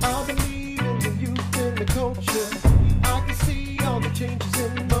 I believe in the youth and the culture. I can see all the changes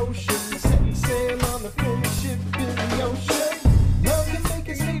in motion. Setting sail on the friendship in the ocean. Love can make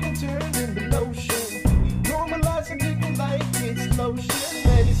us lead and turn in the lotion. Normalizing people like it's lotion.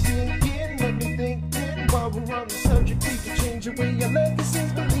 Let it sink in, let me think then. While we're on the subject, we can change the way our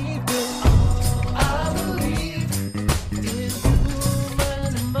legacies believe in. I believe in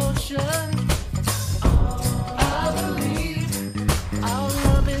human emotion. I believe our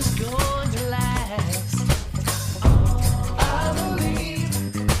love is going to last. I believe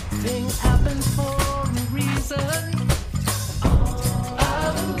things happen for a reason. I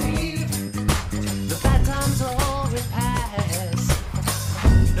believe the bad times are already past.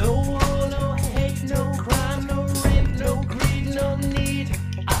 No war, no hate, no crime, no rape, no greed, no need.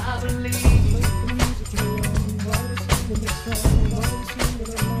 I believe.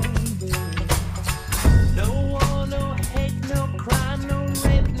 No war, no hate, no crime, no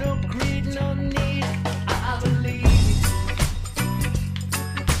rape, no greed, no need. I believe.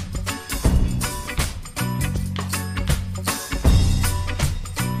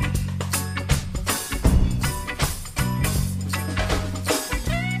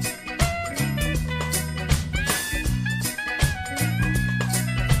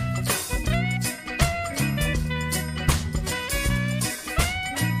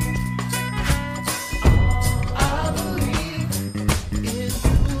 I believe in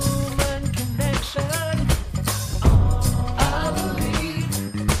human connection. I believe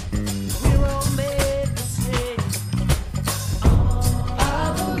we're all made the same.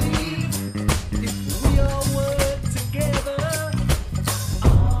 I believe if we all work together,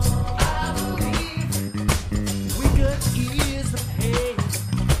 I believe we could ease the pain.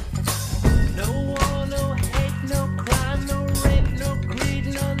 No war, no hate, no crime, no rape, no greed,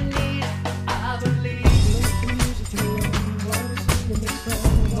 no need. I believe.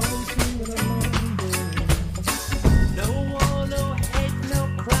 No war, no hate, no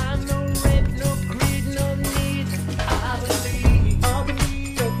crime, no rape, no greed, no need. I believe. I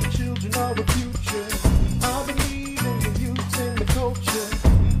believe that the children are the future. I believe in the youth and the culture.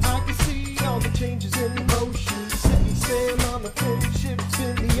 I can see all the changes in motion. Setting sail on the friendship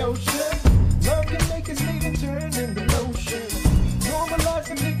in the ocean. Love can make us lead and turn in the lotion.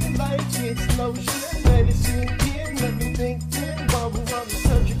 Normalizing living like it's lotion. Let it sink in, let me think then. While we're on the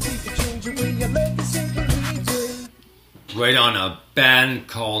subject, we can change the way our legacies believe in. Right on, a band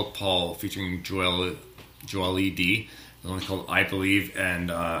called Paul featuring Joel E.D. The one called I Believe,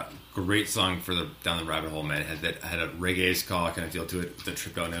 and great song for the Down the Rabbit Hole, man. It had a reggae ska kind of feel to it, the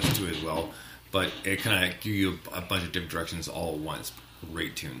trip out notes to it as well. But it kind of gives you a bunch of different directions all at once.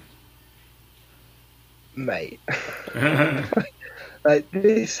 Great tune. Mate. Like,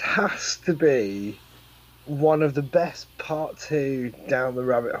 this has to be one of the best part 2 Down the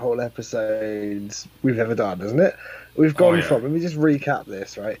Rabbit Hole episodes we've ever done, isn't it? We've gone from, let me just recap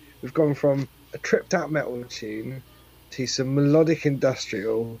this, right? We've gone from a tripped out metal tune to some melodic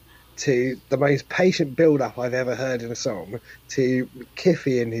industrial to the most patient build-up I've ever heard in a song, to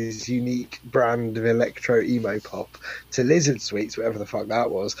Kiffy and his unique brand of electro emo pop, to Lizard Sweets, whatever the fuck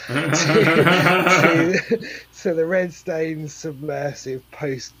that was, to the Red Stains submersive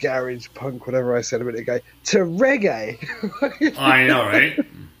post garage punk, whatever I said a minute ago, to reggae. I know, right?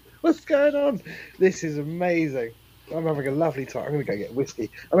 What's going on? This is amazing. I'm having a lovely time. I'm going to go get whiskey.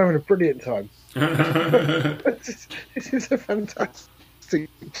 I'm having a brilliant time. This is a fantastic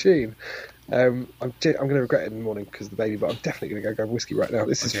tune. I'm going to regret it in the morning because of the baby, but I'm definitely going to go grab whiskey right now.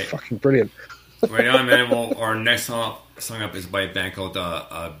 This is fucking brilliant. Right on, man. Well, our next song up is by a band called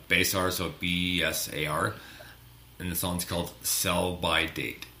Besar, so B-E-S-A-R. And the song's called Sell By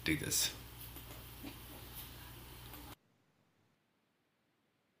Date. Dig this.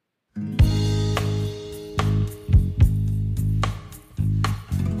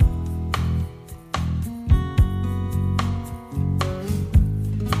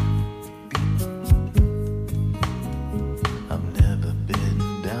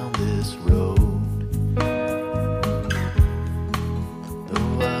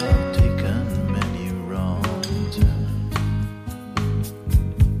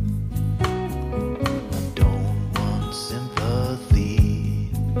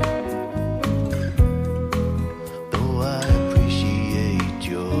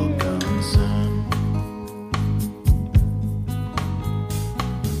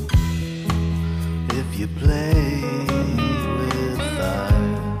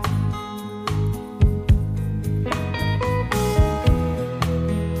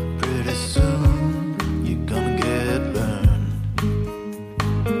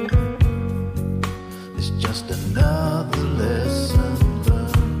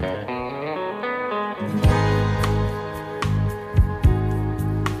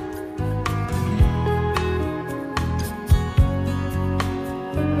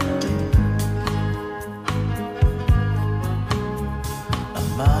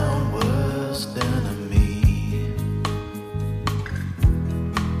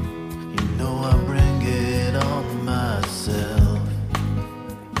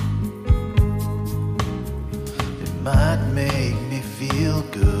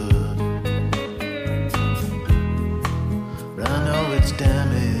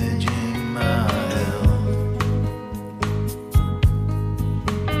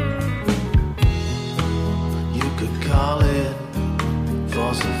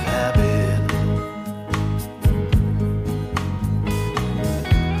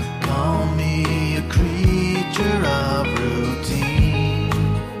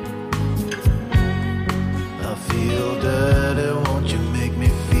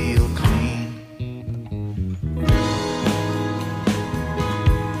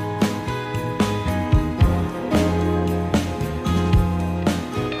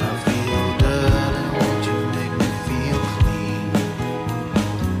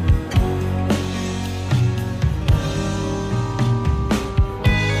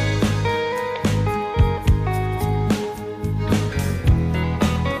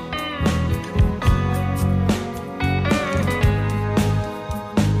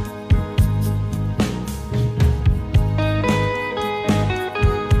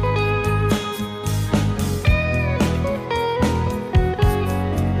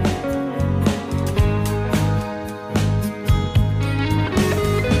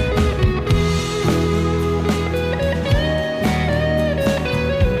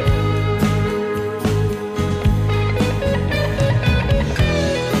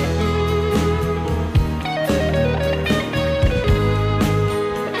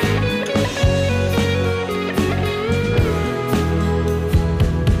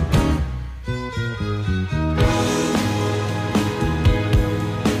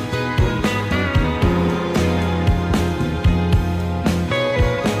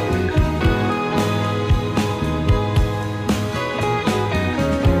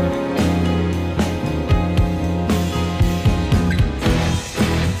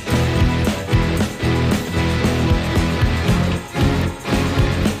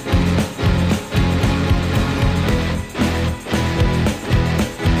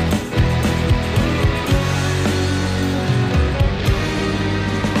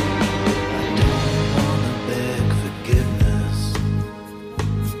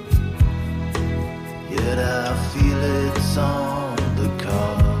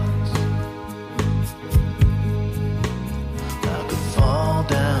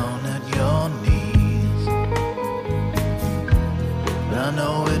 I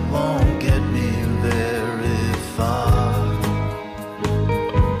know it won't get me very far.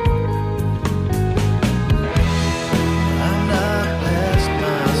 I'm not past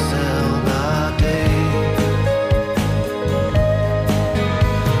my sell-by date.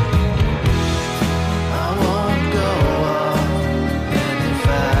 I won't go on any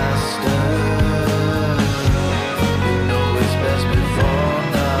faster. You know it's best before,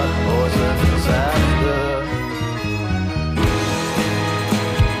 not poisonous after.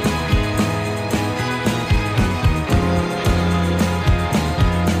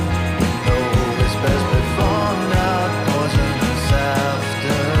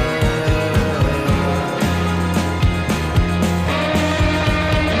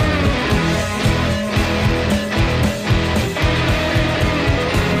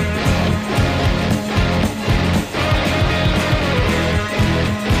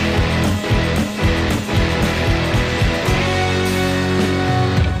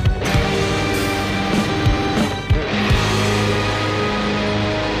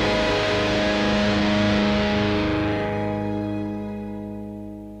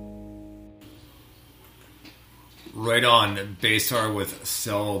 Right on, Baystar with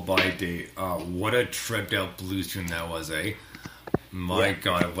Sell by Date. What a tripped out blues tune that was, eh? My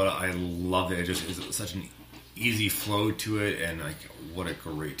God, I love it. It just is such an easy flow to it, and like, what a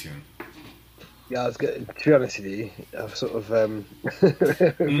great tune. Yeah, I was good. To be honest with you, I've sort of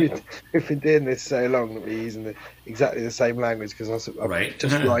we've been doing this so long that we're using exactly the same language because I'm Right.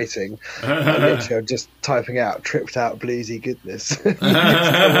 just writing. Literally, I'm just typing out tripped out bluesy goodness. Tripped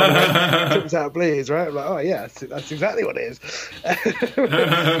out blues, right? I'm like, oh yeah, that's exactly what it is.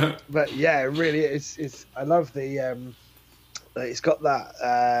 But yeah, it really is. I love the. It's got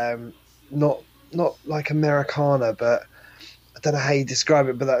that not like Americana, but I don't know how you describe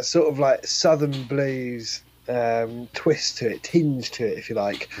it, but that sort of like Southern blues twist to it, tinge to it, if you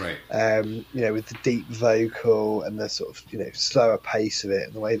like. Right. You know, with the deep vocal and the sort of, you know, slower pace of it,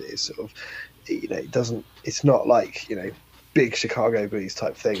 and the way that it's sort of, you know, it's not like, you know, big Chicago blues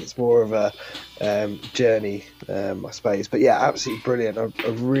type thing. It's more of a journey, I suppose. But yeah, absolutely brilliant. I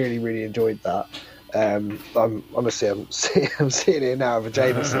really, really enjoyed that. I'm sitting here now with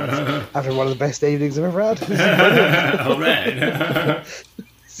Jameson, having one of the best evenings I've ever had. This is brilliant. All right.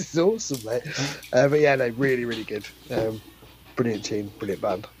 This is awesome, mate. But yeah, no, really, really good. Brilliant tune, brilliant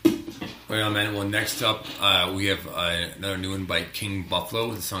band. Right on, man. Well, next up, we have another new one by King Buffalo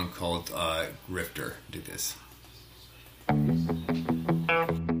with a song called Grifter. Do this.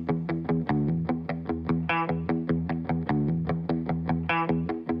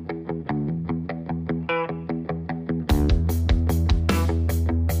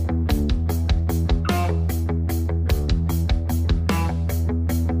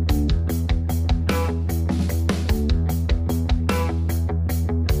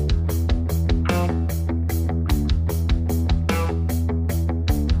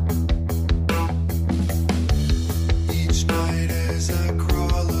 Each night as I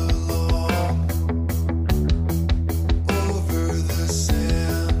crawl along over the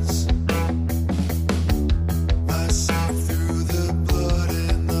sands, I sift through the blood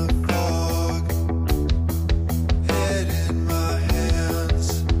and the fog, head in my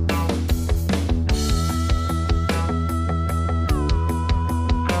hands.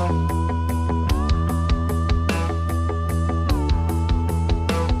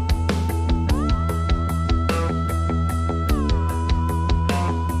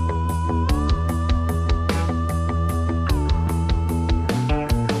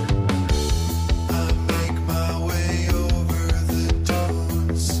 I make my way over the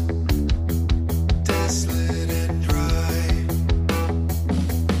dunes, desolate and dry.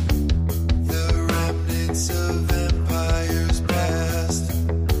 The remnants of empires past,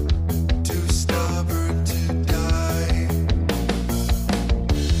 too stubborn to die.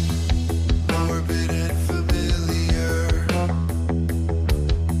 Morbid and familiar,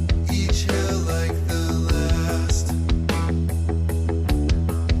 each hill like the last.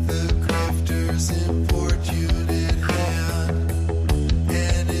 The grifter's importunate hand,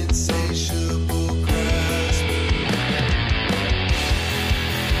 an insatiable grasp.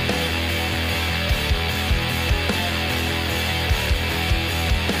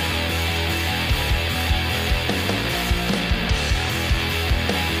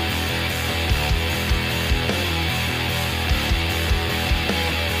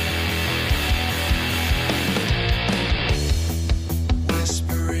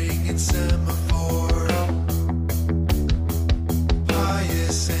 Whispering in semaphore,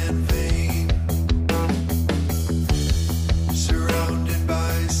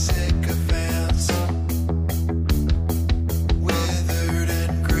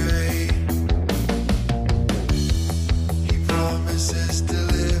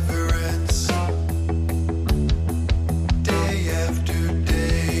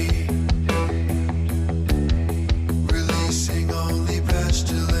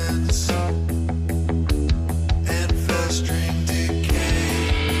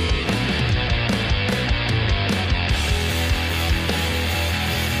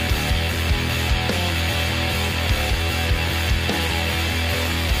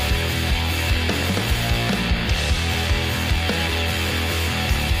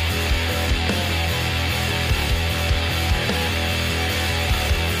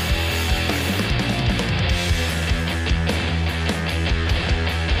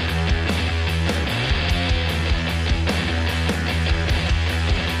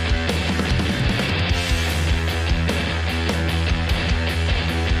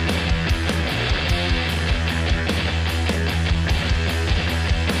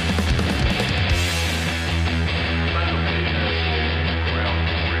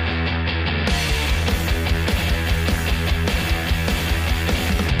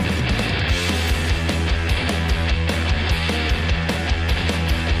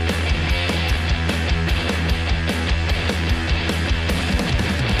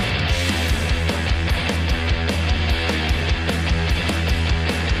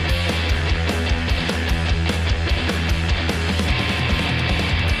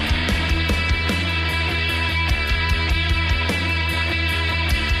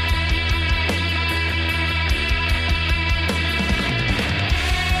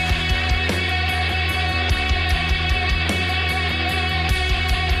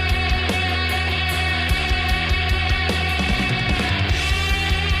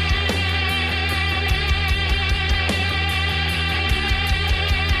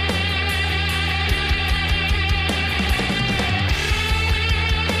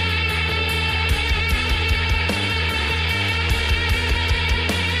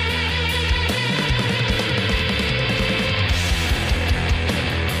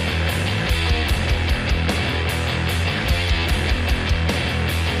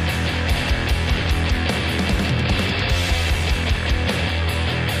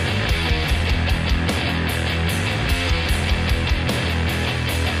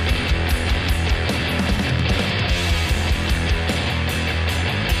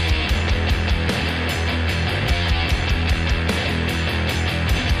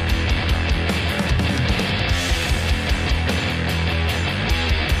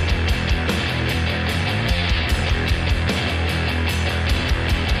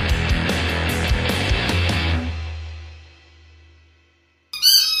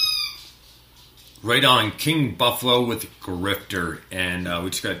 Right on. King Buffalo with Grifter. And we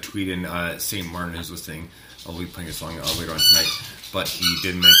just got a tweet in St. Martin who's listening. I'll be playing a song later on tonight. But he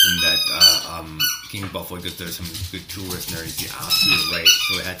did mention that King Buffalo, because there's some good tourists in there. He's absolutely right.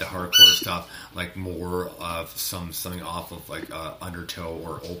 So they had the hardcore stuff, like more of something off of like Undertow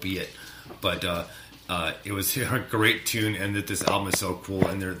or Opiate. But it was a great tune, and that this album is so cool.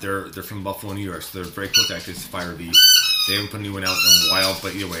 And they're from Buffalo, New York, so they're very close to Actors Fire Beat. They haven't put a new one out in a while,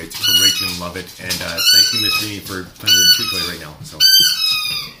 but either way, it's a great tune. Love it. And thank you, Miss Rini, for playing the tweet play right now. So.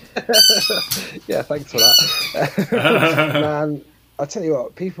 Yeah, thanks for that. Man, I tell you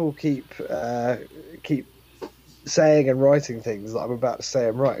what, people keep saying and writing things that I'm about to say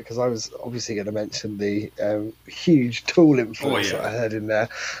and right, because I was obviously going to mention the huge Tool influence that I heard in there,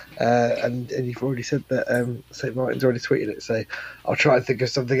 and you've already said that St. Martin's already tweeted it, so I'll try and think of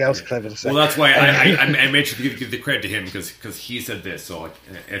something else clever to say. Well, that's why I made sure to give the credit to him, because he said this. So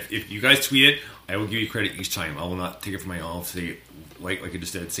if you guys tweet it, I will give you credit each time. I will not take it for my own. Say like I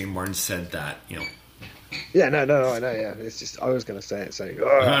just said, St. Martin said that, you know. Yeah, no, I know. Yeah, it's just I was going to say it. So,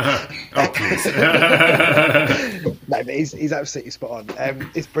 oh, please. No, but he's absolutely spot on.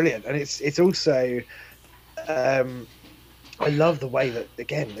 It's brilliant, and it's also. I love the way that,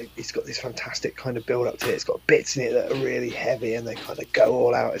 again, it's got this fantastic kind of build up to it. It's got bits in it that are really heavy, and they kind of go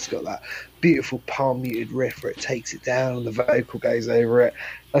all out. It's got that beautiful palm muted riff where it takes it down, and the vocal goes over it.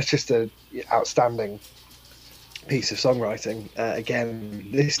 That's just an outstanding piece of songwriting. Again,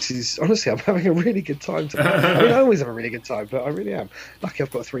 this is honestly, I'm having a really good time tonight. I mean, I always have a really good time, but I really am lucky.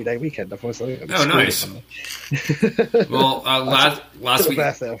 I've got a 3-day weekend. Otherwise, I'm nice. Well, last week,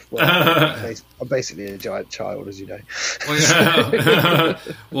 birthday off. Well, I'm basically a giant child, as you know.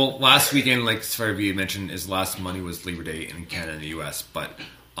 Well, last weekend, like Sverre mentioned, is last Monday was Labor Day in Canada and the US, but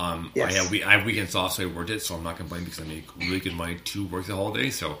yes. I have weekends off, so I worked it, so I'm not complaining because I make really good money to work the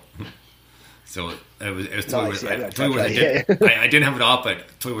holiday. So it was totally Nice, worth yeah, it. I didn't have it off, but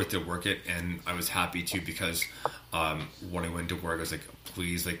totally worth it to work it, and I was happy too, because when I went to work, I was like,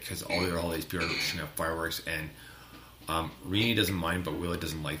 please, like, because all the other holidays people are shooting up fireworks, and Rini doesn't mind, but Willa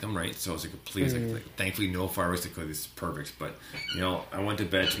doesn't like them, right? So I was like, please, like, thankfully no fireworks, like, this is perfect. But you know, I went to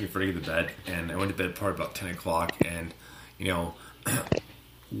bed, took me for to get to bed, and I went to bed probably about 10 o'clock, and you know.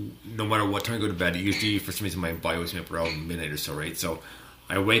 No matter what time I go to bed, usually for some reason my body wakes me up around midnight or so, right? So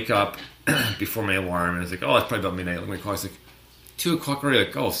I wake up before my alarm, and I was like, oh, it's probably about midnight. I look at my clock, it's like 2 o'clock already.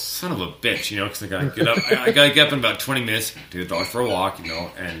 Like, oh, son of a bitch, you know, because I gotta get up. I gotta get up in about 20 minutes, take the dog for a walk, you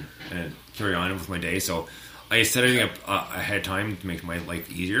know, and carry on with my day. So I set everything up ahead of time to make my life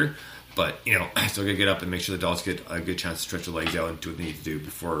easier. But you know, I still gotta get up and make sure the dogs get a good chance to stretch their legs out and do what they need to do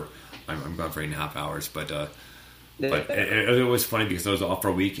before I'm gone for 8.5 hours. But it was funny because I was off for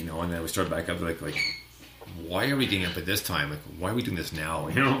a week, you know, and then we started back up like, why are we getting up at this time? Like, why are we doing this now?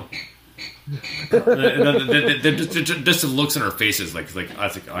 You know, just the looks on our faces, like I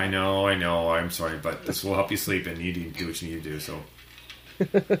was like, I know, I'm sorry, but this will help you sleep, and you need to do what you need to do. So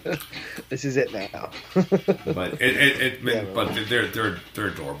this is it now. But but they're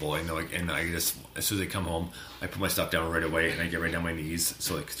adorable. I know, like, and I just, as soon as I come home, I put my stuff down right away, and I get right down my knees,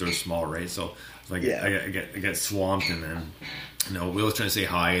 so like, 'cause they're small, right? So like, I get swamped, and then, you know, Will's trying to say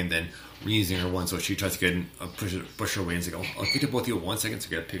hi, and then Reenie's her one, so she tries to get push her away, and it's like, oh, I'll get to both of you in 1 second, so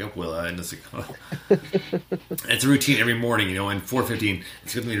I gotta pick up Willa, and it's like, oh. It's a routine every morning, you know, and 4:15,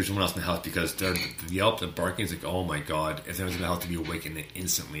 it's good to meet there's someone else in the house, because the yelp, the barking is like, oh my god, if there was in the house to be awakened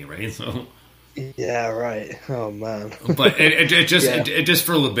instantly, right? So yeah, right. Oh man. But it just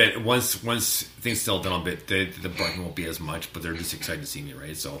for a little bit, once things settle down a bit, the barking won't be as much, but they're just excited to see me,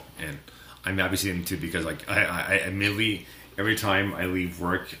 right? So, and I'm happy to see them too, because like I admittedly, every time I leave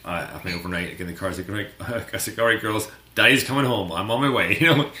work after my overnight, I get in the car, I was like, all right, girls, Daddy's coming home. I'm on my way. You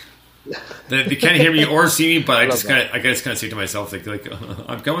know, they can't hear me or see me, but I just kind of say to myself, like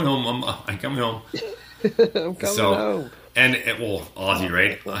I'm coming home. I'm coming home. I'm coming home. And well, Ozzy,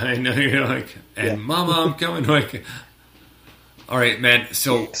 right? I know, you're like, and Mama, I'm coming. Like, all right, man.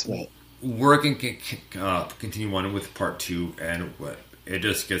 So we're going to continue on with part 2, and what? It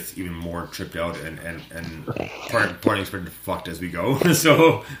just gets even more tripped out and partying's pretty fucked as we go.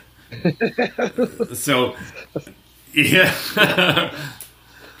 So yeah.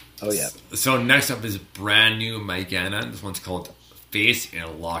 Oh yeah. So next up is brand new Maigana. This one's called Face in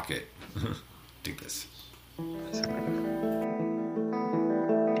a Locket. Dig this.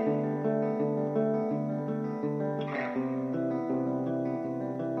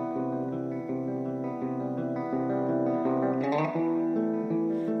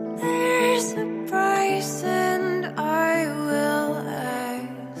 There's a price, and I will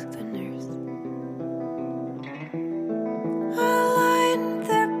ask the nurse. I'll line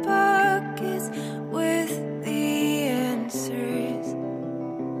their pockets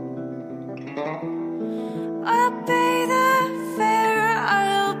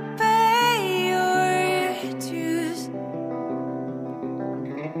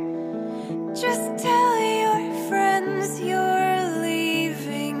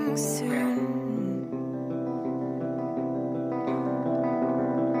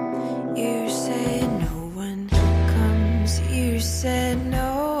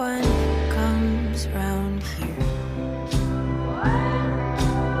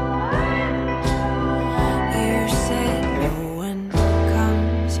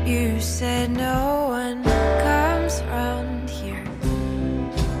You said no one comes round here.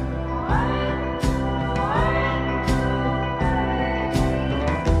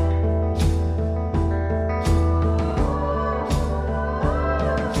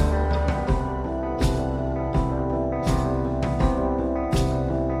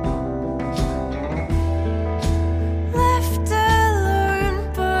 Left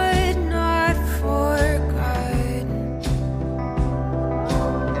alone but not forgotten.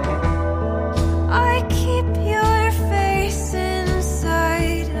 I keep your face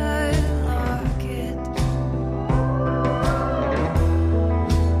inside a locket,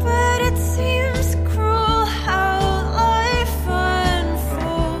 but it seems cruel how life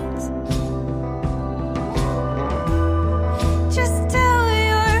unfolds. Just tell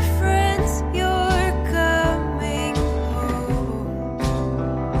your friends you're coming home.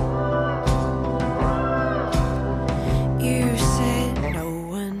 You said no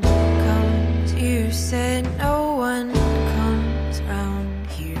one comes. You said no one comes round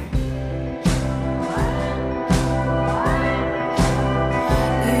here.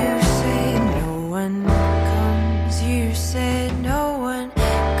 You said no one comes. You said no one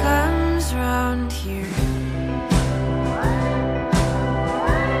comes round here.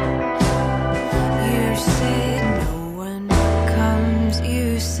 You said no one comes.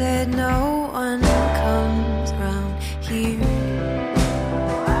 You said no one comes round here.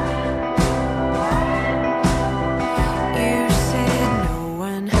 You said no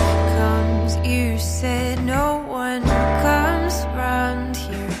one comes. You said no one comes round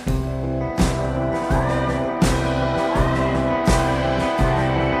here.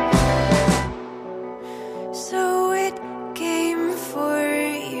 So it came for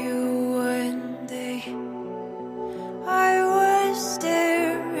you one day. I was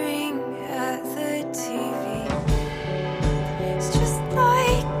staring at the TV. It's just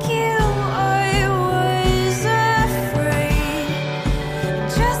like you, I was afraid.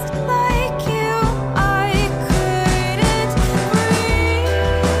 Just like you, I couldn't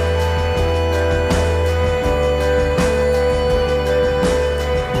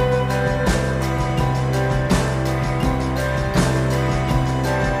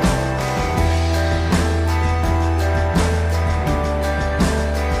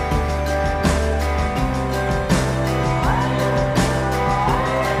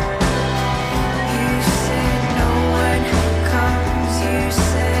You said no one comes. You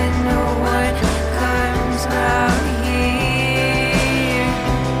said no one comes round here.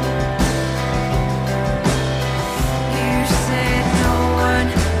 You said no one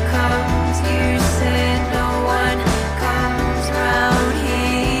comes. You said no one comes round here.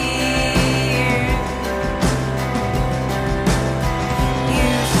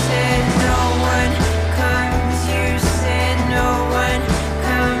 You said no one comes. You said no one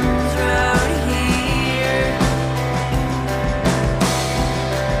comes round here.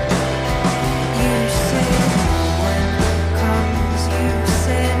 You said no one comes. You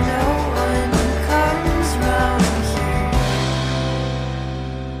said no one comes round here.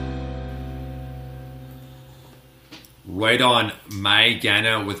 Right on,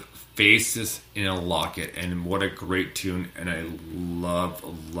 Maigana with Faces in a Locket, and what a great tune! And I love,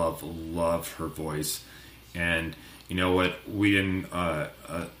 love, love her voice. And you know what? We didn't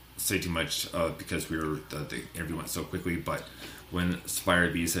say too much because we were the interview went so quickly. But when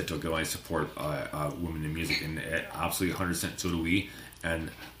Spire B said to go, I support women in music, and absolutely 100% so do we.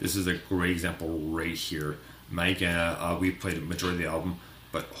 And this is a great example right here. Maigana, we played a majority of the album,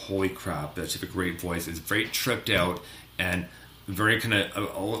 but holy crap, that's just a great voice. It's very tripped out and very kind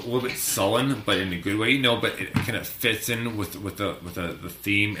of a little bit sullen, but in a good way, but it kind of fits in with the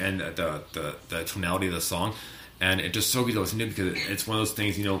theme and the tonality of the song, and it just so good to listen to because it's one of those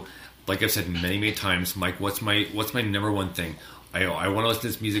things, like I've said many times, Mike. What's my number one thing? I want to listen to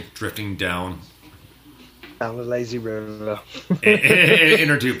this music drifting down Down the lazy river.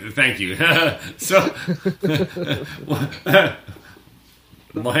 inner tube. Thank you. So.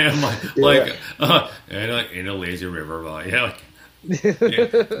 In a lazy river, yeah.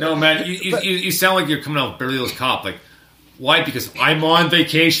 No, man, you sound like you're coming out of Beverly Hills Cop. Like, why? Because I'm on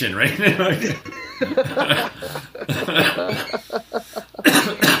vacation, right?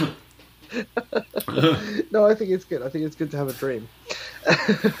 No, I think it's good. I think it's good to have a dream.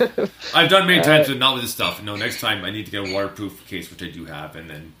 I've done many times, but not with this stuff. No, next time I need to get a waterproof case, which I do have, and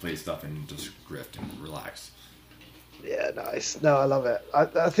then play stuff and just grift and relax. Yeah, nice. No, I love it.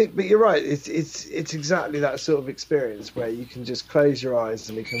 I think, but you're right. It's exactly that sort of experience where you can just close your eyes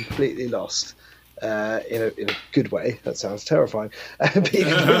and be completely lost in a good way. That sounds terrifying, but you're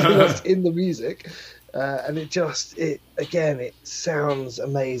completely lost in the music, And it sounds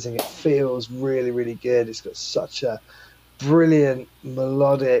amazing. It feels really, really good. It's got such a brilliant,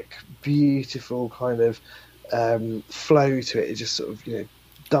 melodic, beautiful kind of flow to it. It just sort of,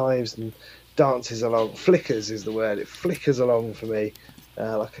 dives and dances along. Flickers is the word. It flickers along for me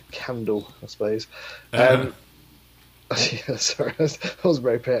like a candle, I suppose. Yeah, sorry, I was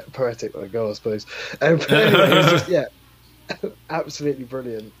very poetic like I suppose. But anyway, it was just, absolutely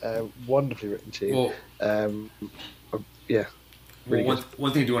brilliant. Wonderfully written tune. Really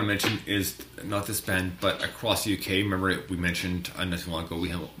one thing I do want to mention is not this band, but across the UK. Remember, we mentioned not too long ago we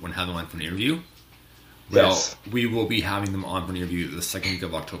want to have them on for an interview. Well, we will be having them on for an interview the second week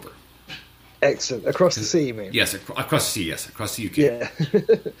of October. Excellent. Across the sea, you mean? Yes, across the sea. Yes, across the UK. Yeah.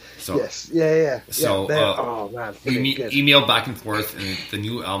 So yes. Yeah. So oh man, email back and forth, and the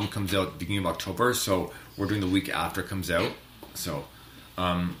new album comes out at the beginning of October. So we're doing the week after it comes out. So.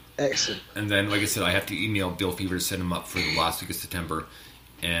 Excellent. And then, like I said, I have to email Bill Fever to set him up for the last week of September.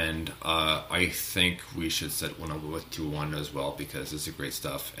 And I think we should set one up with Tijuana as well, because it's great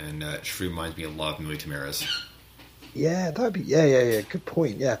stuff. And it reminds me a lot of Millie Tamaris. Yeah, that'd be good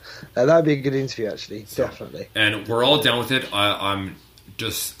point. Yeah, that'd be a good interview actually, definitely. And we're all down with it. I'm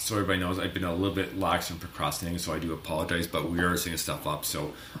just so everybody knows I've been a little bit lax and procrastinating, so I do apologize. But we are setting stuff up,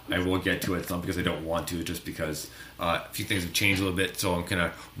 so I will get to it. It's not because I don't want to, just because a few things have changed a little bit, so I'm kind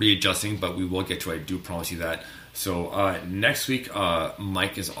of readjusting. But we will get to it. I do promise you that. So next week,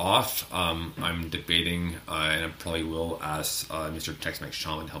 Mike is off. I'm debating, and I probably will ask Mr. Tex-Mex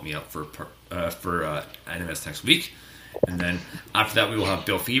Shaman to help me out for NMS next week. And then after that, we will have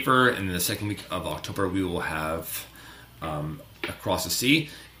Bill Fever. And then the second week of October, we will have Across the Sea.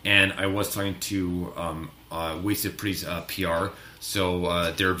 And I was talking to Wasted Pretty's PR.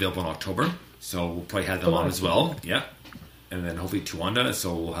 So they're available in October. So we'll probably have them on as well. Yeah. And then hopefully Tijuana.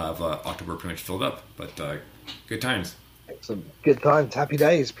 So we'll have October pretty much filled up. But good times. Excellent. Good times. Happy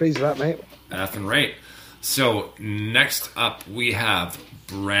days. Pleased with that, mate. Effing right. So next up, we have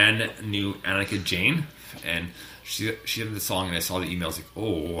brand new Annika Jane. And she did the song, and I saw the emails like,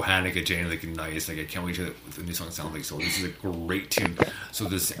 oh, Annika Jane, like, nice. Like, I can't wait to what the new song sounds like. So this is a great tune. So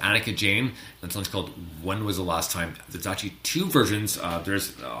this is Annika Jane, and the song's called When Was the Last Time? There's actually two versions.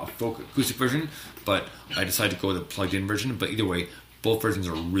 There's a folk acoustic version, but I decided to go with the plugged-in version. But either way, both versions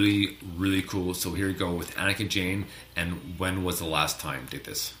are really, really cool. So here we go with Annika Jane and When Was the Last Time? Dig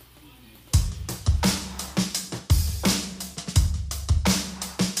this.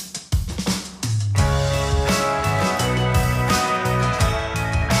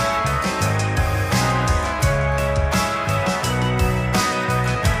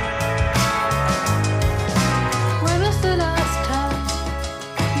 When was the last time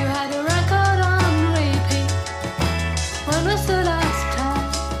you had a record on repeat? When was the last time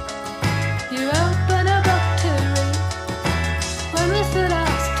you opened a book to read? When was the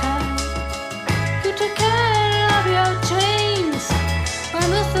last time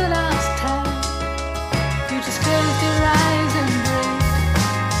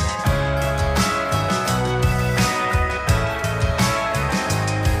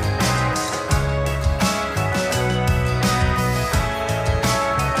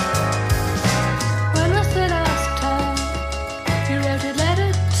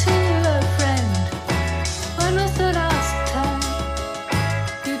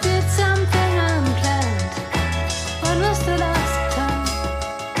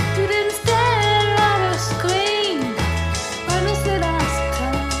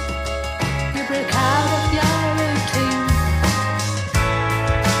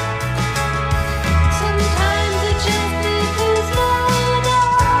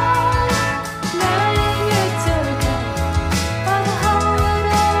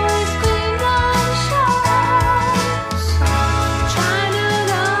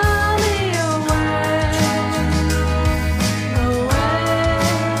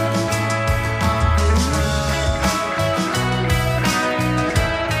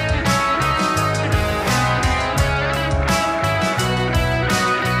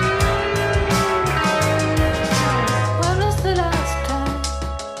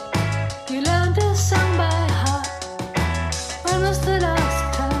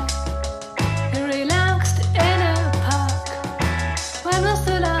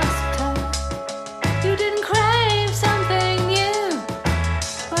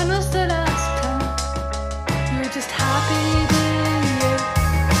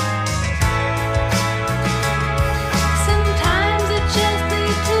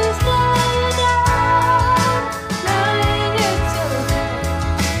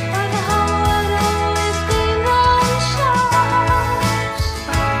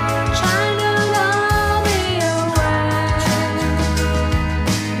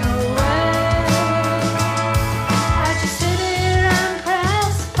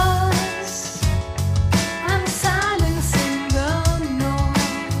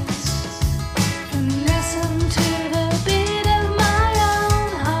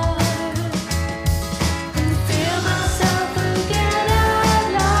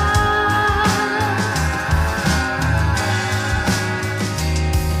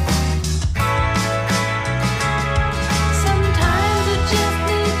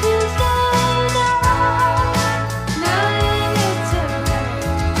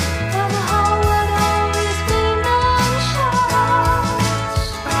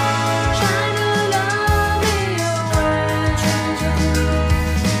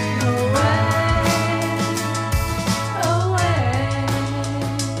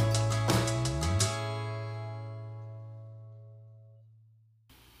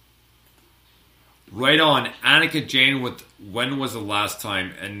right on. Annika Jane with When Was the Last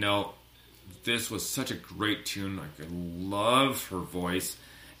Time? And no, this was such a great tune. Like, I love her voice.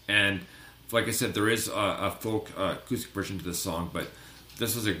 And like I said, there is a folk acoustic version to this song, but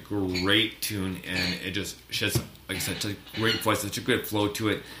this was a great tune, and it just, she has, like I said, such a great voice, such a good flow to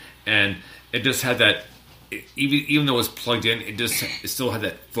it, and it just had that, even though it was plugged in, it still had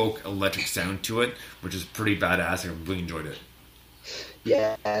that folk electric sound to it, which is pretty badass. I really enjoyed it.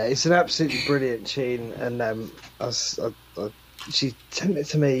 Yeah, it's an absolutely brilliant tune, and she sent it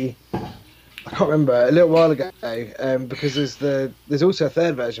to me. I can't remember, a little while ago, because there's also a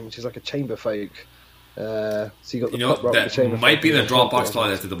third version, which is like a chamber folk. So you got the pop rock, the chamber might folk, be in the and Dropbox folk file. I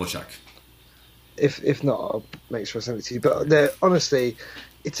version. have to double check. If not, I'll make sure I send it to you. But honestly,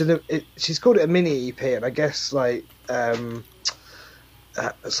 she's called it a mini EP, and I guess like some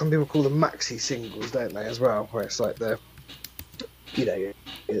people call them maxi singles, don't they? As well, where it's like the, you know,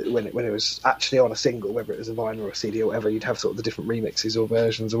 when it was actually on a single, whether it was a vinyl or a CD or whatever, you'd have sort of the different remixes or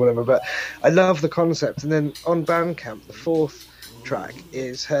versions or whatever. But I love the concept. And then on Bandcamp, the fourth track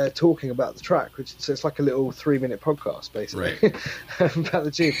is her talking about the track, so it's like a little 3-minute podcast basically, right. about the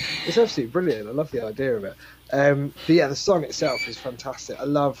tune. It's absolutely brilliant. I love the idea of it. But yeah, the song itself is fantastic. I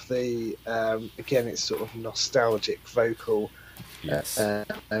love the again, it's sort of nostalgic vocal. Yes.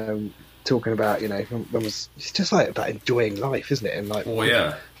 Talking about, you know, it's just like about enjoying life, isn't it? And like,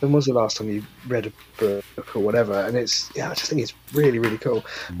 when was the last time you read a book or whatever? And it's, I just think it's really, really cool.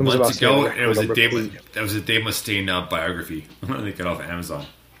 Months ago, it was a Dave Mustaine biography. They got off Amazon.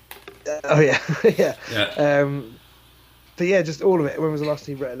 Oh yeah, yeah. But yeah, just all of it. When was the last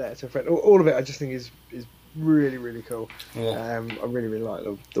time you read a letter to a friend? All of it, I just think is really, really cool. I really, really like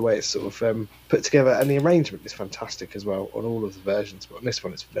the way it's sort of put together, and the arrangement is fantastic as well on all of the versions. But on this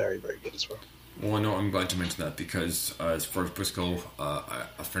one, it's very, very good as well. Well, no, I'm glad to mention that because as far as Briscoe,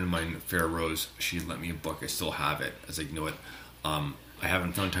 a friend of mine, Farrah Rose, she lent me a book. I still have it. I was like, you know what? I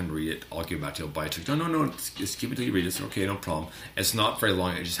haven't found time to read it. I'll give it back to you. I'll buy it. She's like, no, just keep it till you read it. It's okay, no problem. It's not very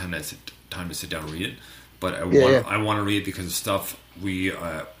long. I just haven't had time to sit down and read it. But I want to read it because of stuff we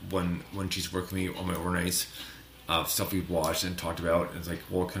when she's working with me on my overnights, stuff we've watched and talked about. And it's like,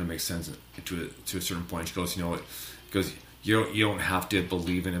 well, it kind of makes sense to a certain point. She goes, you know what? Goes, you don't have to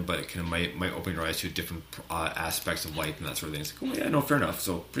believe in it, but it kind of might open your eyes to different aspects of life and that sort of thing. It's like, oh yeah, no, fair enough.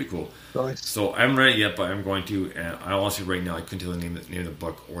 So pretty cool. Nice. So I haven't read it yet, but I'm going to. And I honestly, right now, I couldn't tell the name of the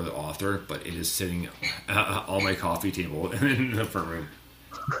book or the author, but it is sitting on my coffee table in the front room.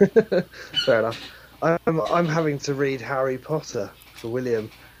 Fair enough. I'm having to read Harry Potter for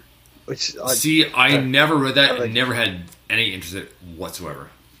William, which I never read that. I never had any interest in it whatsoever.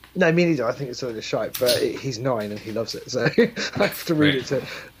 No, me neither. I think it's sort of shite, but he's 9 and he loves it, so I have to read it to him.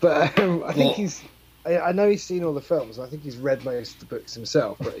 But I think I know he's seen all the films, and I think he's read most of the books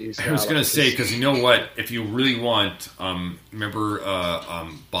himself. But I was going to say, because you know what? If you really want, remember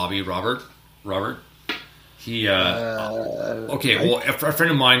Bobby Robert? He well, a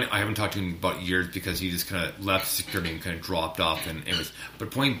friend of mine, I haven't talked to him in about years because he just kind of left security and kind of dropped off. And anyways,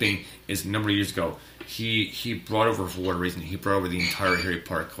 but point being is, a number of years ago, he brought over, for whatever reason, he brought over the entire Harry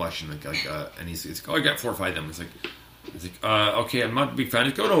Potter collection. And he's like, oh, I got 4 or 5 of them. It's like, okay, I'm not a big fan.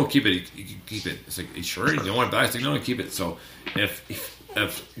 He's like, oh no, keep it. You can keep it. It's like, are you sure? You don't want it back? It's like, no, keep it. So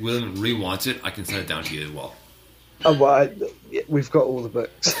if William really wants it, I can send it down to you as well. Oh, well, we've got all the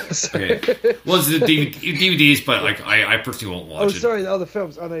books. So. Okay. Well, it's the DVDs, but like I personally won't watch it. Oh, sorry, the other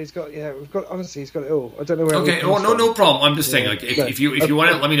films. I know he's got. Yeah, we've got. Honestly, he's got it all. I don't know where. Okay. Well, no problem. I'm just saying, like, if you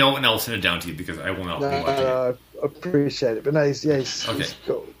want it, let me know, and I'll send it down to you because I will not be watching it. I appreciate it, but no, he's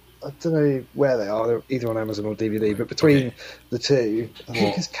got. I don't know where they are. They're either on Amazon or DVD, but between the two, I think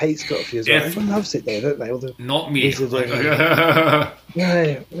because Kate's got a few as well. Everyone loves it there, don't they? All the not me.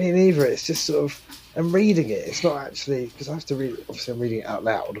 No, me neither. It's just sort of. I'm reading it. It's not actually because I have to read it. Obviously, I'm reading it out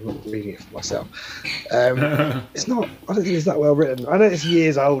loud. I'm not reading it for myself. It's not. I don't think it's that well written. I know it's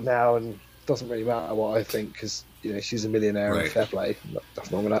years old now, and it doesn't really matter what I think because she's a millionaire and fair play.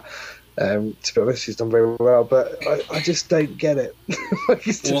 Nothing wrong with that. To be honest, she's done very well, but I just don't get it. Like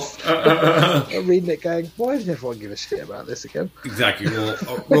it's just, I'm reading it, going, why did everyone give a shit about this again? Exactly.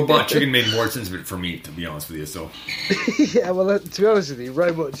 Well, Robot Chicken made more sense of it for me, to be honest with you. So yeah, well, to be honest with you,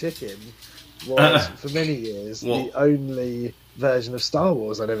 Robot Chicken was for many years the only version of Star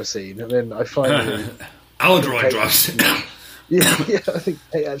Wars I'd ever seen, and then I finally Allodroid drugs. Yeah, I think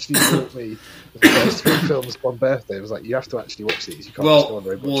Kate actually bought me the first 2 films on birthday. It was like, you have to actually watch these. You can't just go on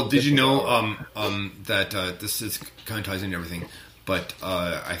Robot Chicken. Did you know that this is kind of ties into everything? But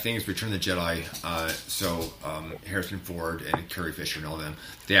I think it's Return of the Jedi. So Harrison Ford and Carrie Fisher and all them,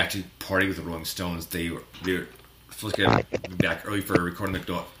 they actually partied with the Rolling Stones. They supposed to get back early for recording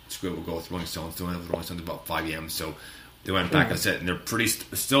the script. We'll go with Rolling Stones. Doing it with Rolling Stones about 5 a.m. So they went back and said, and they're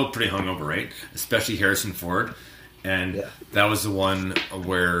still pretty hungover, right? Especially Harrison Ford, and that was the one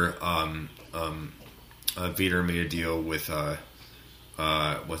where Vader made a deal with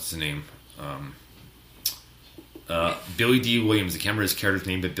what's the name? Billy D. Williams. I can't remember his character's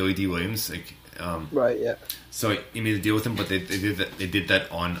name, but Billy D. Williams. Like, right, yeah. So he made a deal with him, but they did that. They did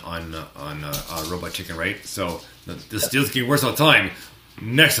that on Robot Chicken, right? So the deal's getting worse all the time.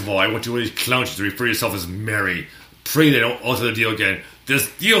 Next of all, I want you to clowns to refer to yourself as Mary. Pray they don't alter the deal again. This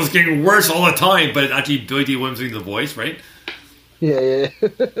deal is getting worse all the time, but it's actually Billy D. Williams doing the voice, right? Yeah.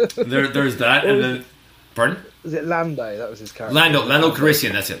 There's that, and then pardon? Was it Lando? That was his character. Lando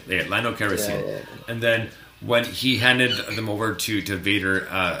Calrissian. That's it. Yeah, Lando Calrissian. Yeah. And then when he handed them over to Vader,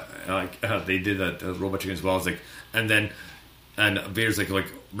 they did the Robot Chicken as well. It's like, and Vader's like,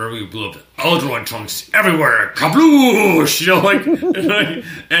 remember we blew up Alderaan trunks everywhere, kabloosh,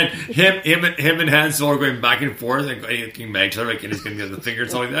 and him and Han Solo are going back and forth, like getting mad at each other, like, and he's gonna get the finger and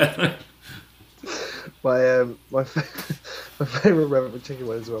stuff like that. My favorite Robot Chicken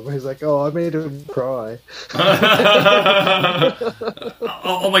one as well, where he's like, "Oh, I made him cry."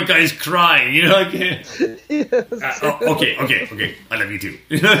 Oh my God, he's crying. Okay, I love you too.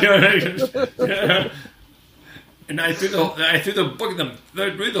 And I threw the book at them. They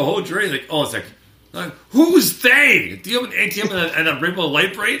read the whole journey. Like, oh, it's like who's they? Do you have an ATM and a rainbow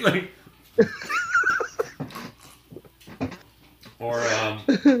light braid? Like, or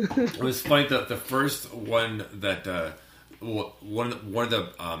it was funny that the first one that one of the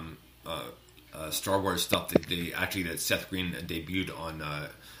Star Wars stuff that Seth Green debuted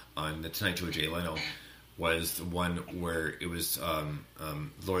on the Tonight Show with Jay Leno was the one where it was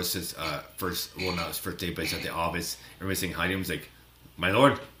Loris's first day, but it's at the office. Everybody's saying hi to him. He's like, "My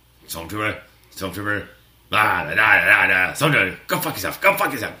lord, Stormtrooper, Stormtrooper, Stormtrooper, go fuck yourself, go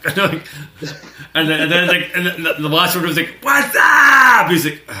fuck yourself." and then the last one was like, "What's up?" He's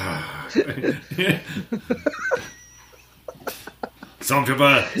like,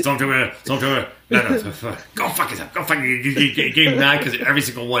 Stormtrooper. No, go fuck yourself. Go fuck you. He getting mad because every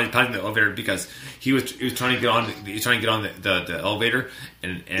single one he's passing the elevator because he was trying to get on. He was trying to get on the elevator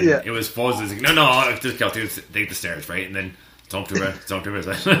and it was full. He's like, no, I'll just go take the stairs, right? And then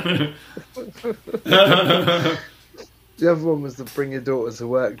Stormtrooper. The other one was the Bring Your Daughter to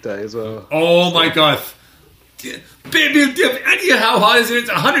Work day as well. Oh my God, baby, do you have any idea how hot it is? It's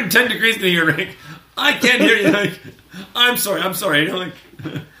 110 degrees in the year, right? I can't hear you. Like, I'm sorry. Like,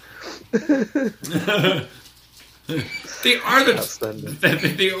 they are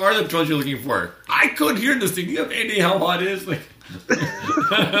the trolls you're looking for. I couldn't hear this thing. Do you have any idea how hot it is? Like,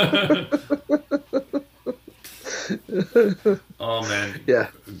 oh man, yeah,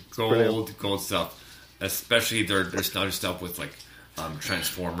 gold stuff. Especially their Snyder stuff with like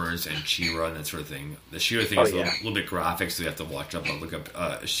Transformers and She-Ra and that sort of thing. The She-Ra thing is a little bit graphic, so you have to look up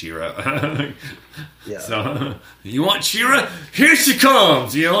She-Ra. Yeah. So you want She-Ra? Here she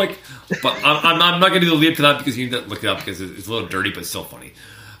comes. But I'm not going to do the lead to that because you need to look it up because it's a little dirty, but still funny.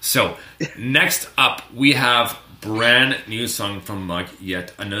 So next up, we have brand new song from Mug,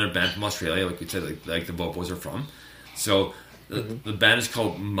 yet another band from Australia, like we said, like the Bobos are from. So the band is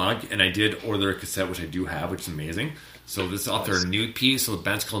called Mug, and I did order a cassette, which I do have, which is amazing. So this is off their new piece. So the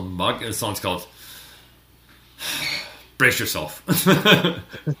band's called Mug, and the song's called Brace Yourself.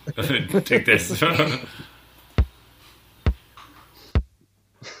 Take this. Keep your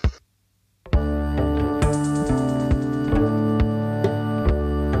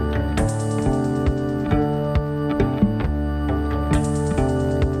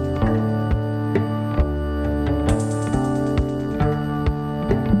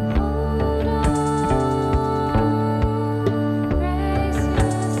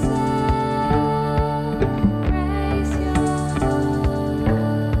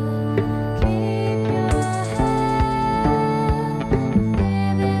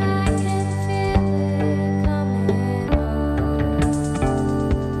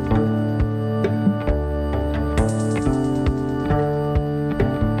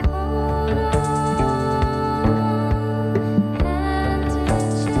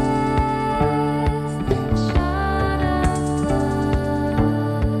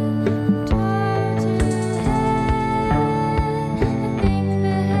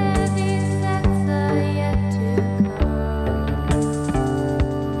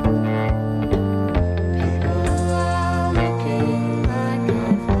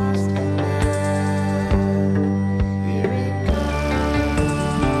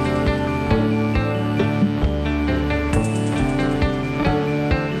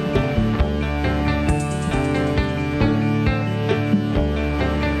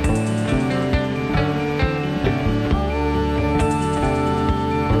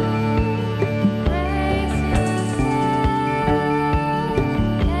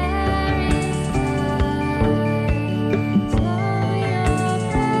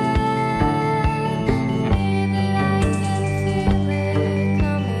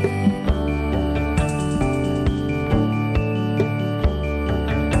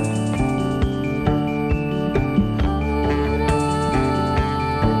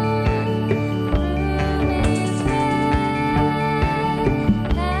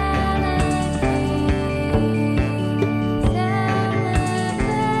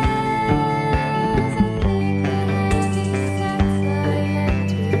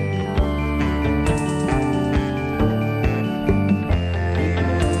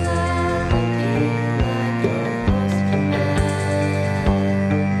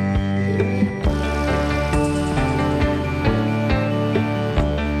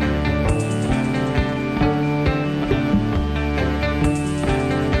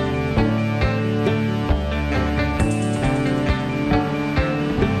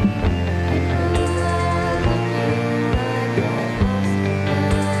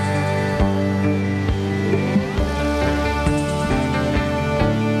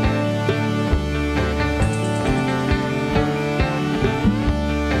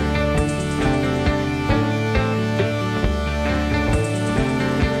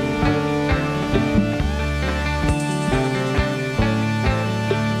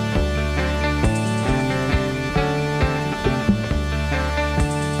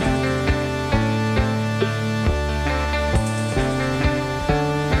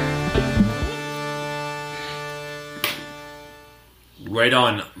right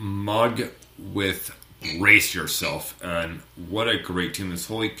on mug with Brace Yourself. And what a great tune. This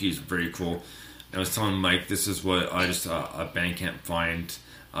whole EP is very cool. And I was telling Mike, this is what I just, a band can't find.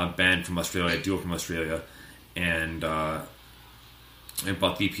 A band from Australia, a duo from Australia. And I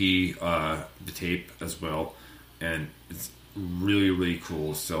bought the EP, the tape as well. And it's really, really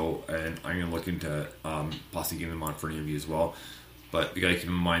cool. So, and I'm going to look into possibly getting them on for an interview as well. But we got to keep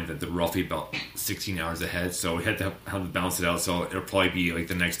in mind that they're roughly about 16 hours ahead, so we had to have to balance it out. So it'll probably be like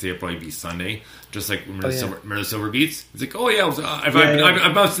the next day, it'll probably be Sunday, just like remember the Silver Beats. It's like, oh yeah,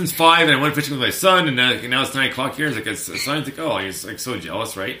 I've bounced since 5, and I went fishing with my son, and now it's 9 o'clock here. It's like it's like, oh, he's like so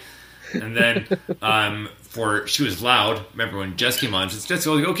jealous, right? And then for She Was Loud, remember when Jess came on? Jess goes,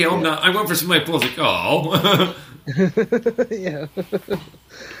 like, okay, I'm going for some of my pools. Like, oh, yeah,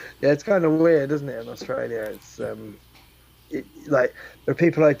 yeah, it's kind of weird, isn't it? In Australia, it's like there are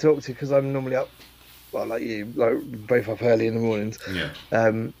people I talk to because I'm normally up, well, like you, like both up early in the mornings. Yeah.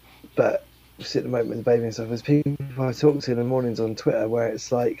 But sit at the moment with the baby and stuff. There's people I talk to in the mornings on Twitter where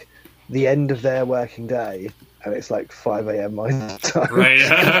it's like the end of their working day and it's like 5 a.m. my time. Right.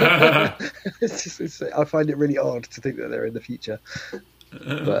 I find it really odd to think that they're in the future,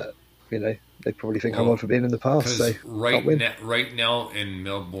 but you know they probably think I'm odd for being in the past. So right now in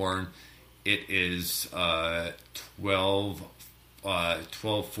Melbourne, it is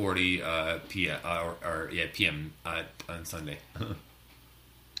 12:40 p.m. On Sunday.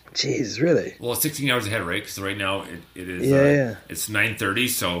 Jeez, really? Well, it's 16 hours ahead, right? Because right now it is. It's 9:30,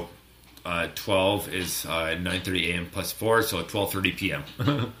 so 12 is 9:30 a.m. plus 4, so 12:30 p.m.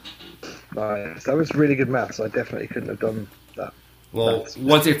 Nice. That was really good maths. I definitely couldn't have done that. Well,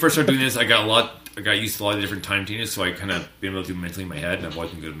 once I first started doing this, I got used to a lot of different time changes, so I kind of been able to do mentally in my head, and I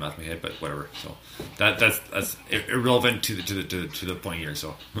wasn't good at math in my head, but whatever. So that's irrelevant to the point here.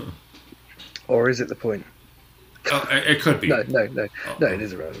 So, or is it the point? Oh, it could be. No, it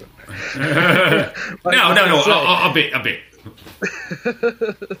is irrelevant. No. I'll bet.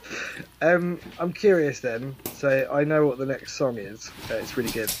 I'm curious then. So I know what the next song is. It's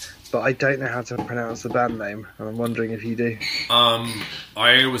really good, but I don't know how to pronounce the band name, and I'm wondering if you do.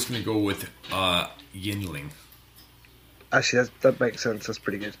 I was going to go with Yinling. Actually, that makes sense. That's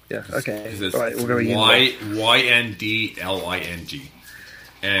pretty good. Yeah. Okay. All right, we'll go with Yndling.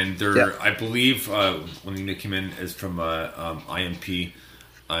 And they're, I believe, when they came in is from IMP,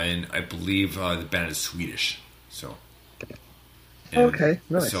 and I believe the band is Swedish. So. Okay.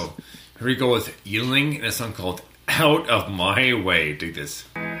 Nice. So here we go with Yinling and a song called "Out of My Way." Dig this.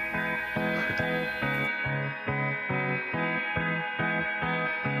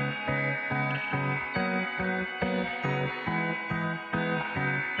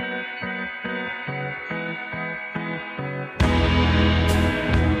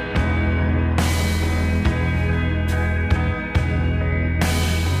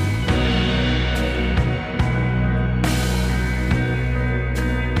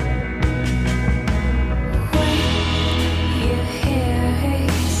 You hear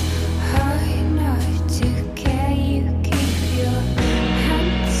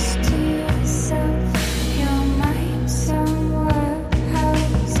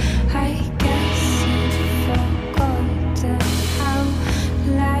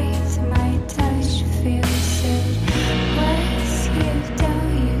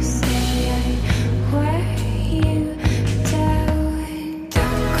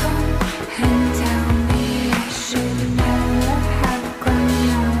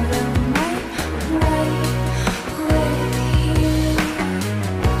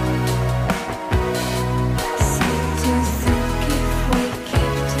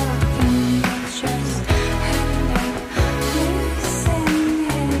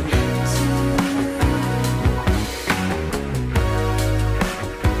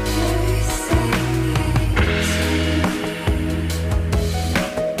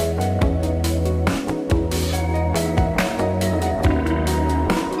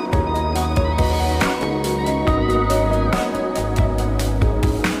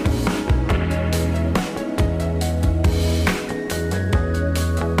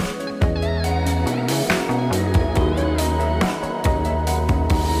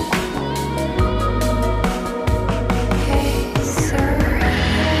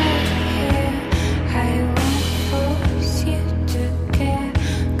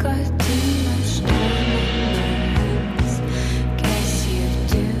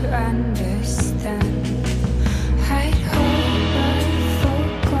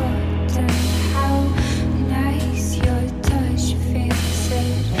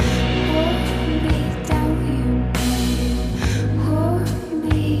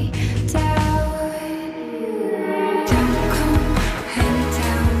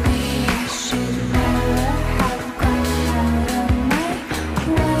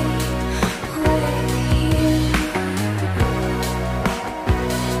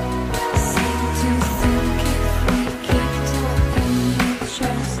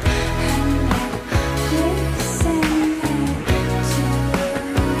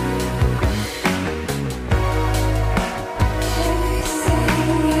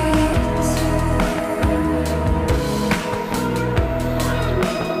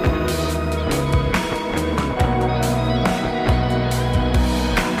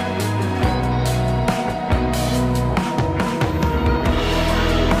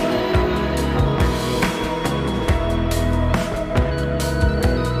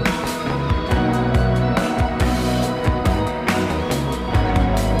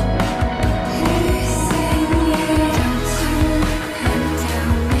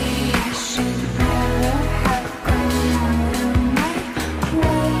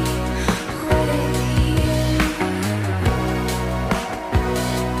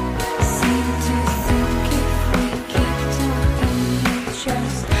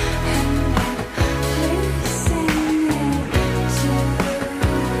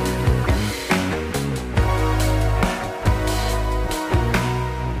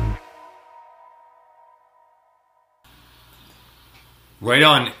Right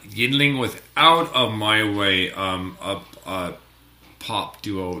on, Yingling with Out of My Way, a pop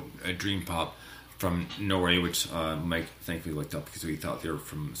duo, a dream pop from Norway, which Mike thankfully looked up because we thought they were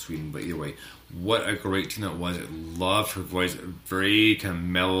from Sweden. But either way, what a great tune that was. I loved her voice, very kind of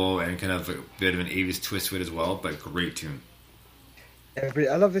mellow and kind of a bit of an 80s twist to it as well, but great tune.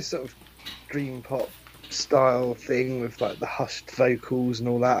 I love this sort of dream pop style thing with like the hushed vocals and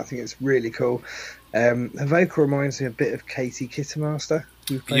all that. I think it's really cool. Her vocal reminds me a bit of Katie Kittermaster,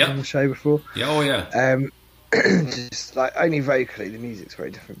 who've played on the show before. Yeah, oh yeah. Just like only vocally, the music's very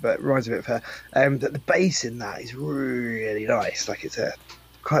different, but it reminds me a bit of her. But the bass in that is really nice. Like it's a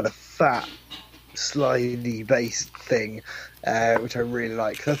kind of fat, slidey bass thing, which I really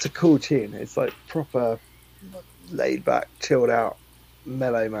like. That's a cool tune. It's like proper laid back, chilled out,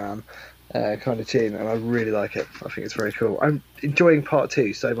 mellow man kind of tune, and I really like it. I think it's very cool. I'm enjoying part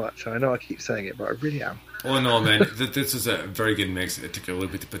 2 so much. I know I keep saying it, but I really am. Oh no, man! This is a very good mix. It took a little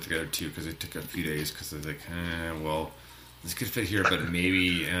bit to put together too, because it took a few days. Because I was like, well, this could fit here, but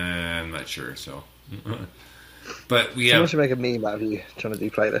maybe I'm not sure. So, but we Someone should make a meme out of you trying to do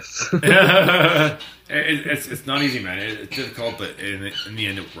playlists. It's not easy, man. It's difficult, but in the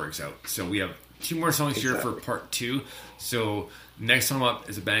end, it works out. So we have 2 more songs here for part 2. So next song up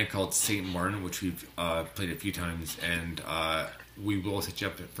is a band called Saint Martin, which we've played a few times, and we will set you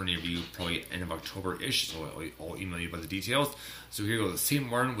up for an interview probably end of October-ish, so I'll email you about the details. So here goes Saint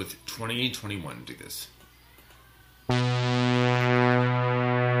Martin with 2021. Do this.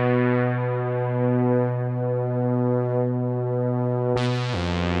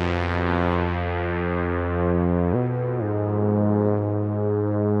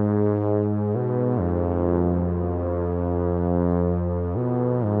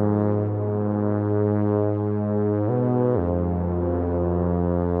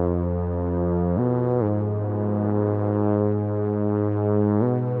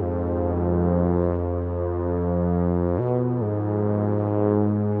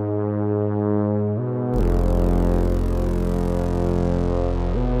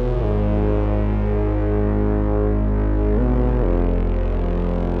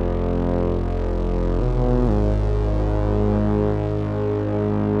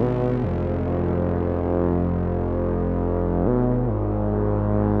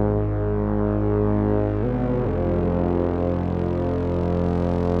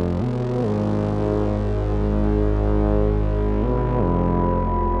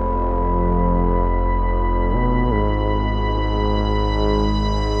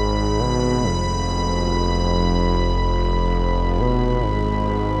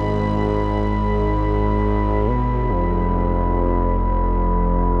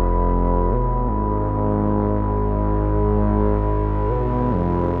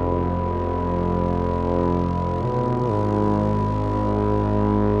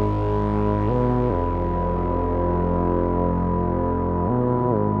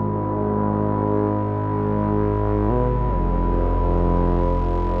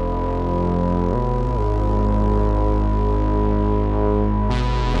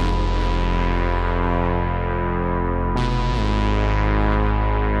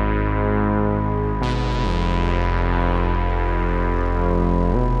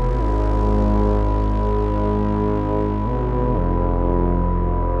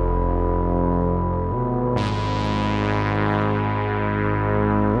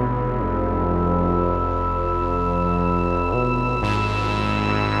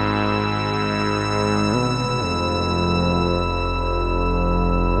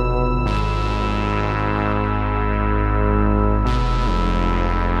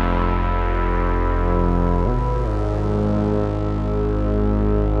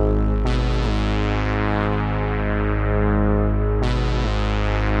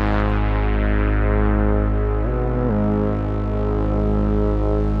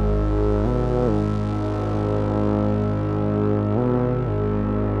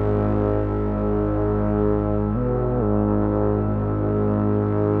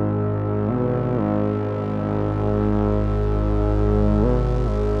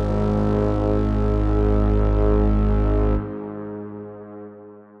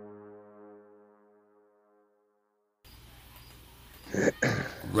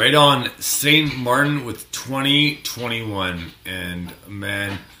 Right on, Saint Martin with 2021, and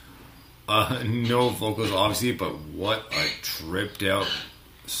man, no vocals obviously, but what a tripped out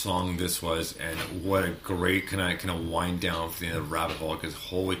song this was, and what a great kind of wind down for the end of the rabbit hole. Because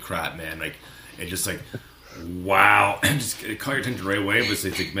holy crap, man, like it just like wow, just it caught your attention right away. But it's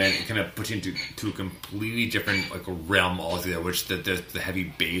like, man, it kind of puts you into a completely different like a realm altogether. Which the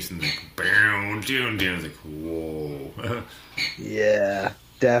heavy bass and like boom, doom, it's like whoa. Yeah,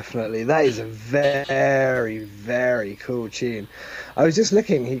 definitely. That is a very, very cool tune. I was just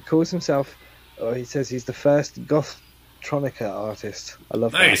looking. He calls himself, or he says he's the first gothtronica artist. I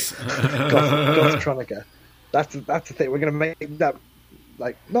love Nice. that. Gothtronica. That's the thing. We're going to make that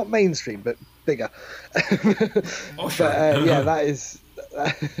like not mainstream, but bigger. Oh, sure. But yeah, that is.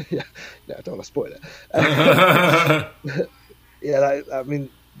 Yeah, I don't want to spoil it. Yeah, I mean,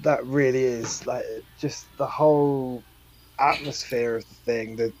 that really is like just the whole atmosphere of the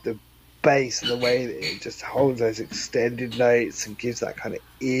thing, the bass and the way that it just holds those extended notes and gives that kind of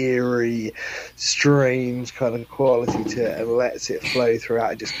eerie, strange kind of quality to it and lets it flow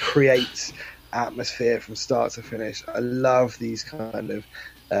throughout. It just creates atmosphere from start to finish. I love these kind of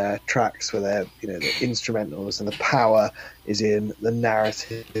tracks where they're, the instrumentals and the power is in the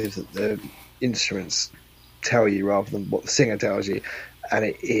narrative that the instruments tell you rather than what the singer tells you, and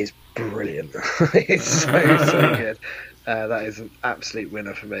it is brilliant. It's so good. That is an absolute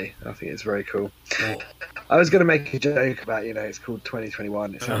winner for me. I think it's very cool. I was going to make a joke about, it's called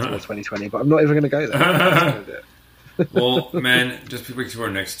 2021. It sounds more 2020, but I'm not even going to go there. I'm just gonna do it. Well, man, just before we get to our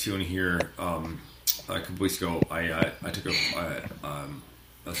next tune here, a couple weeks ago, I took a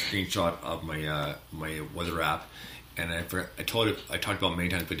screenshot of my my weather app, and I talked about it many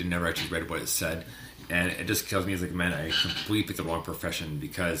times, but I never actually read what it said, and it just tells me, it's like, man, I completely picked the wrong profession,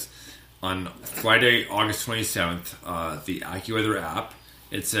 because on Friday, August 27th, the AccuWeather app,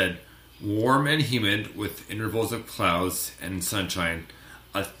 it said, warm and humid with intervals of clouds and sunshine,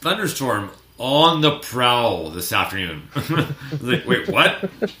 a thunderstorm on the prowl this afternoon. I was like, wait, what?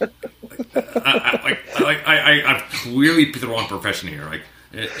 I've clearly picked the wrong profession here. Like,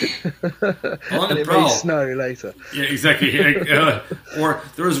 on the and it prowl. may snow later. Yeah, exactly. Or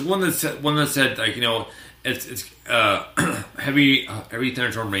there was one that said like, it's heavy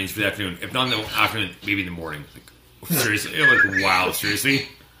thunderstorm rains for the afternoon. If not in the afternoon, maybe in the morning. Like, seriously, like, wow, seriously.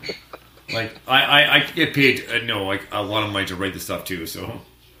 Like, I get paid, like a lot of money to write this stuff too. So.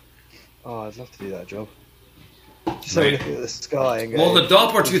 Oh, I'd love to do that job. Just so we look at the sky and go. Well, the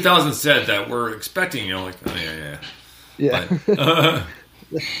Doppler 2000 said that we're expecting, like, oh yeah. Yeah. But,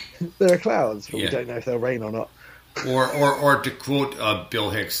 there are clouds, but Yeah. we don't know if they'll rain or not. Or to quote Bill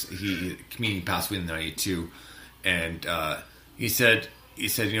Hicks, comedian passed away in '92, and he said, he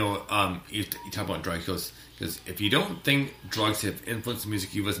talked about drugs. He goes, if you don't think drugs have influenced the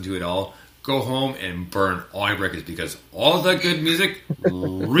music you listen to at all, go home and burn all your records, because all that good music,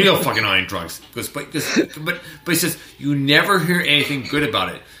 real fucking iron drugs. But he says you never hear anything good about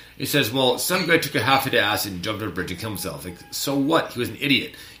it. He says, well, some guy took a half a day acid and jumped over a bridge and killed himself. Like, so what? He was an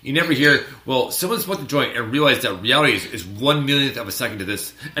idiot. You never hear, well, someone smoked a joint and realized that reality is 1/millionth of a second to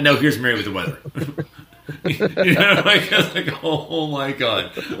this, and now here's Mary with the weather. Like, oh my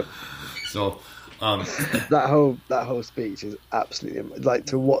god. So, that whole speech is absolutely like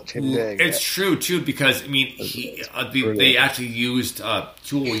to watch him doing it. It's true too, because I mean, they actually used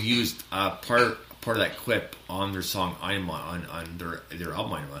Tool used part of that clip on their song Einma on their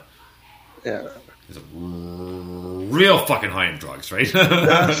album Einma. Yeah, it's real fucking high in drugs, right?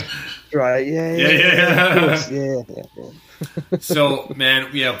 That's right. Yeah. Of course. Yeah. So,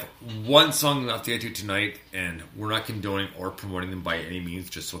 man, we have one song left to get to tonight, and we're not condoning or promoting them by any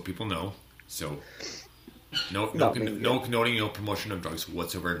means, just so people know. So, no condoning, no promotion of drugs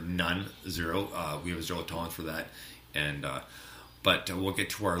whatsoever. None, zero. We have a zero tolerance for that. And but we'll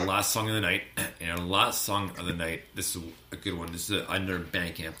get to our last song of the night. And our last song of the night, this is a good one. This is under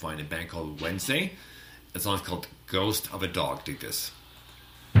Bandcamp. Find a band called Wednesday. The song's called "Ghost of a Dog." Dig this.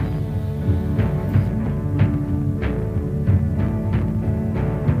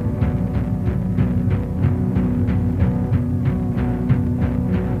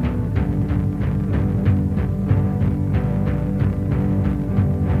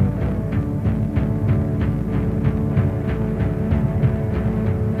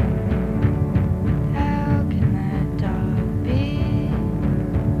 How can that dog be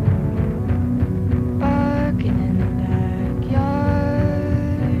barking in the backyard?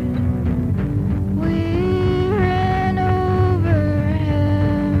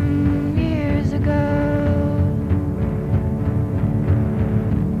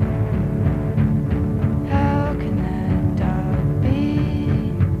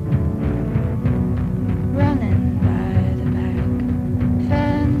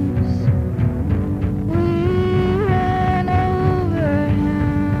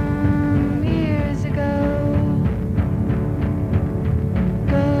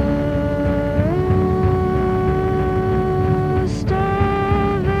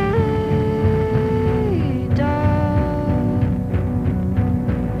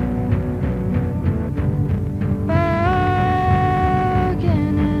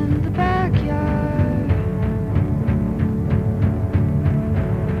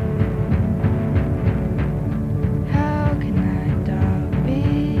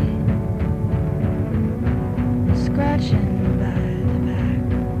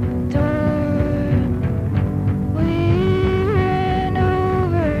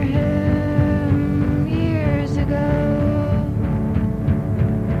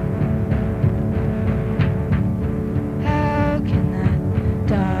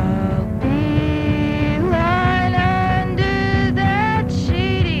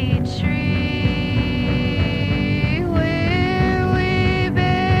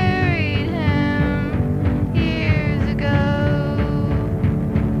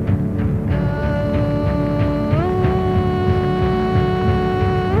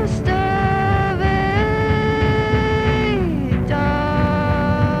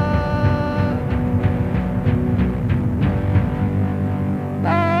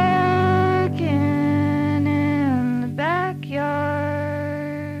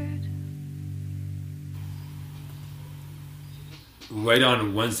 right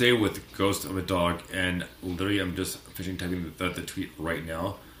on Wednesday with Ghost of a Dog, and literally I'm just finishing typing the tweet right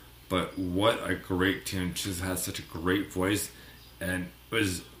now. But what a great tune. She just has such a great voice, and it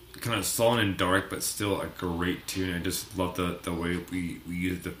was kind of sullen and dark, but still a great tune. I just love the way we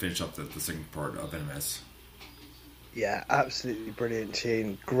used to finish up the second part of NMS. Yeah, absolutely brilliant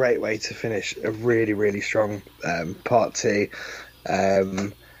tune. Great way to finish a really, really strong part 2.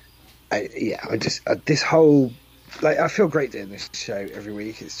 This whole, like, I feel great doing this show every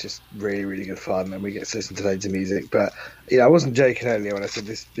week. It's just really, really good fun, and we get to listen to loads of music. But I wasn't joking earlier when I said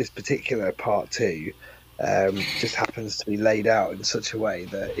this particular part 2 just happens to be laid out in such a way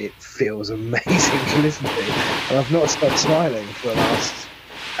that it feels amazing to listen to, and I've not stopped smiling for the last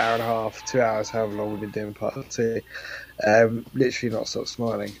hour and a half, 2 hours, however long we've been doing part 2. Literally not stopped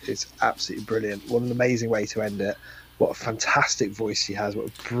smiling. It's absolutely brilliant. What an amazing way to end it. What a fantastic voice she has. What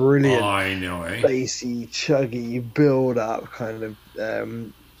a brilliant, bassy, chuggy, build-up kind of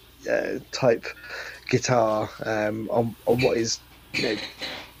type guitar on what is,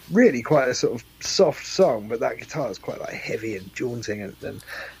 really quite a sort of soft song, but that guitar is quite like heavy and daunting and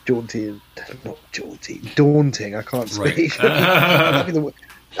daunting. I can't speak. Right.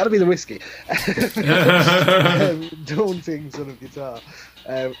 That'll be the whiskey. Daunting sort of guitar.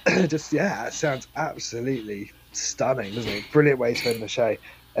 It sounds absolutely stunning, doesn't it? Brilliant way to end the show.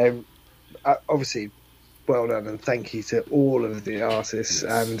 Obviously, well done, and thank you to all of the artists,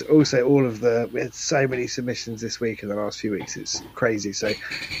 and also we had so many submissions this week and the last few weeks. It's crazy, so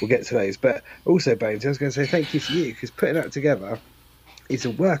we'll get to those. But also, Bones, I was going to say thank you to you, because putting that together is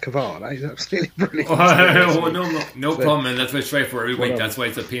a work of art. That is absolutely brilliant. No problem, and that's what I try for every week. That's why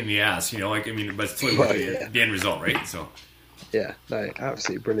it's a pain in the ass, but it's totally worth the end result, right? So yeah, no,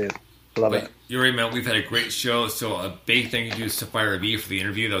 absolutely brilliant. Love it. You're right, man. We've had a great show. So a big thank you to Sapphire V for the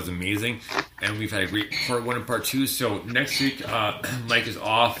interview. That was amazing. And we've had a great part 1 and part 2. So next week, Mike is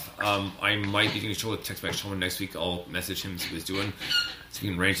off. I might be doing a show with Text Back Showman next week. I'll message him, see what he's doing, so we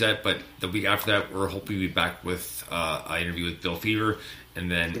can arrange that. But the week after that, we're hoping to be back with an interview with Bill Fever.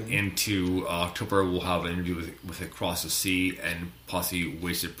 And then into October, we'll have an interview with Across the Sea and possibly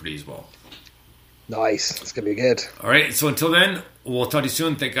Wasted Pretty as well. Nice. It's going to be good. All right. So until then, we'll talk to you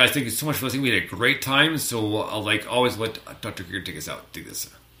soon. Thank you so much for listening. We had a great time. So I'll always let Dr. Krieger take us out. Take this.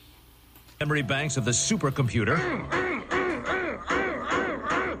 Memory banks of the supercomputer.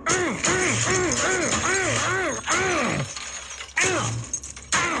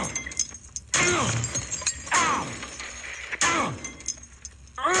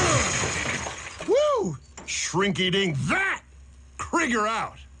 Woo! Shrink-eating that! Krieger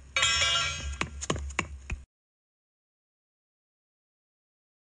out!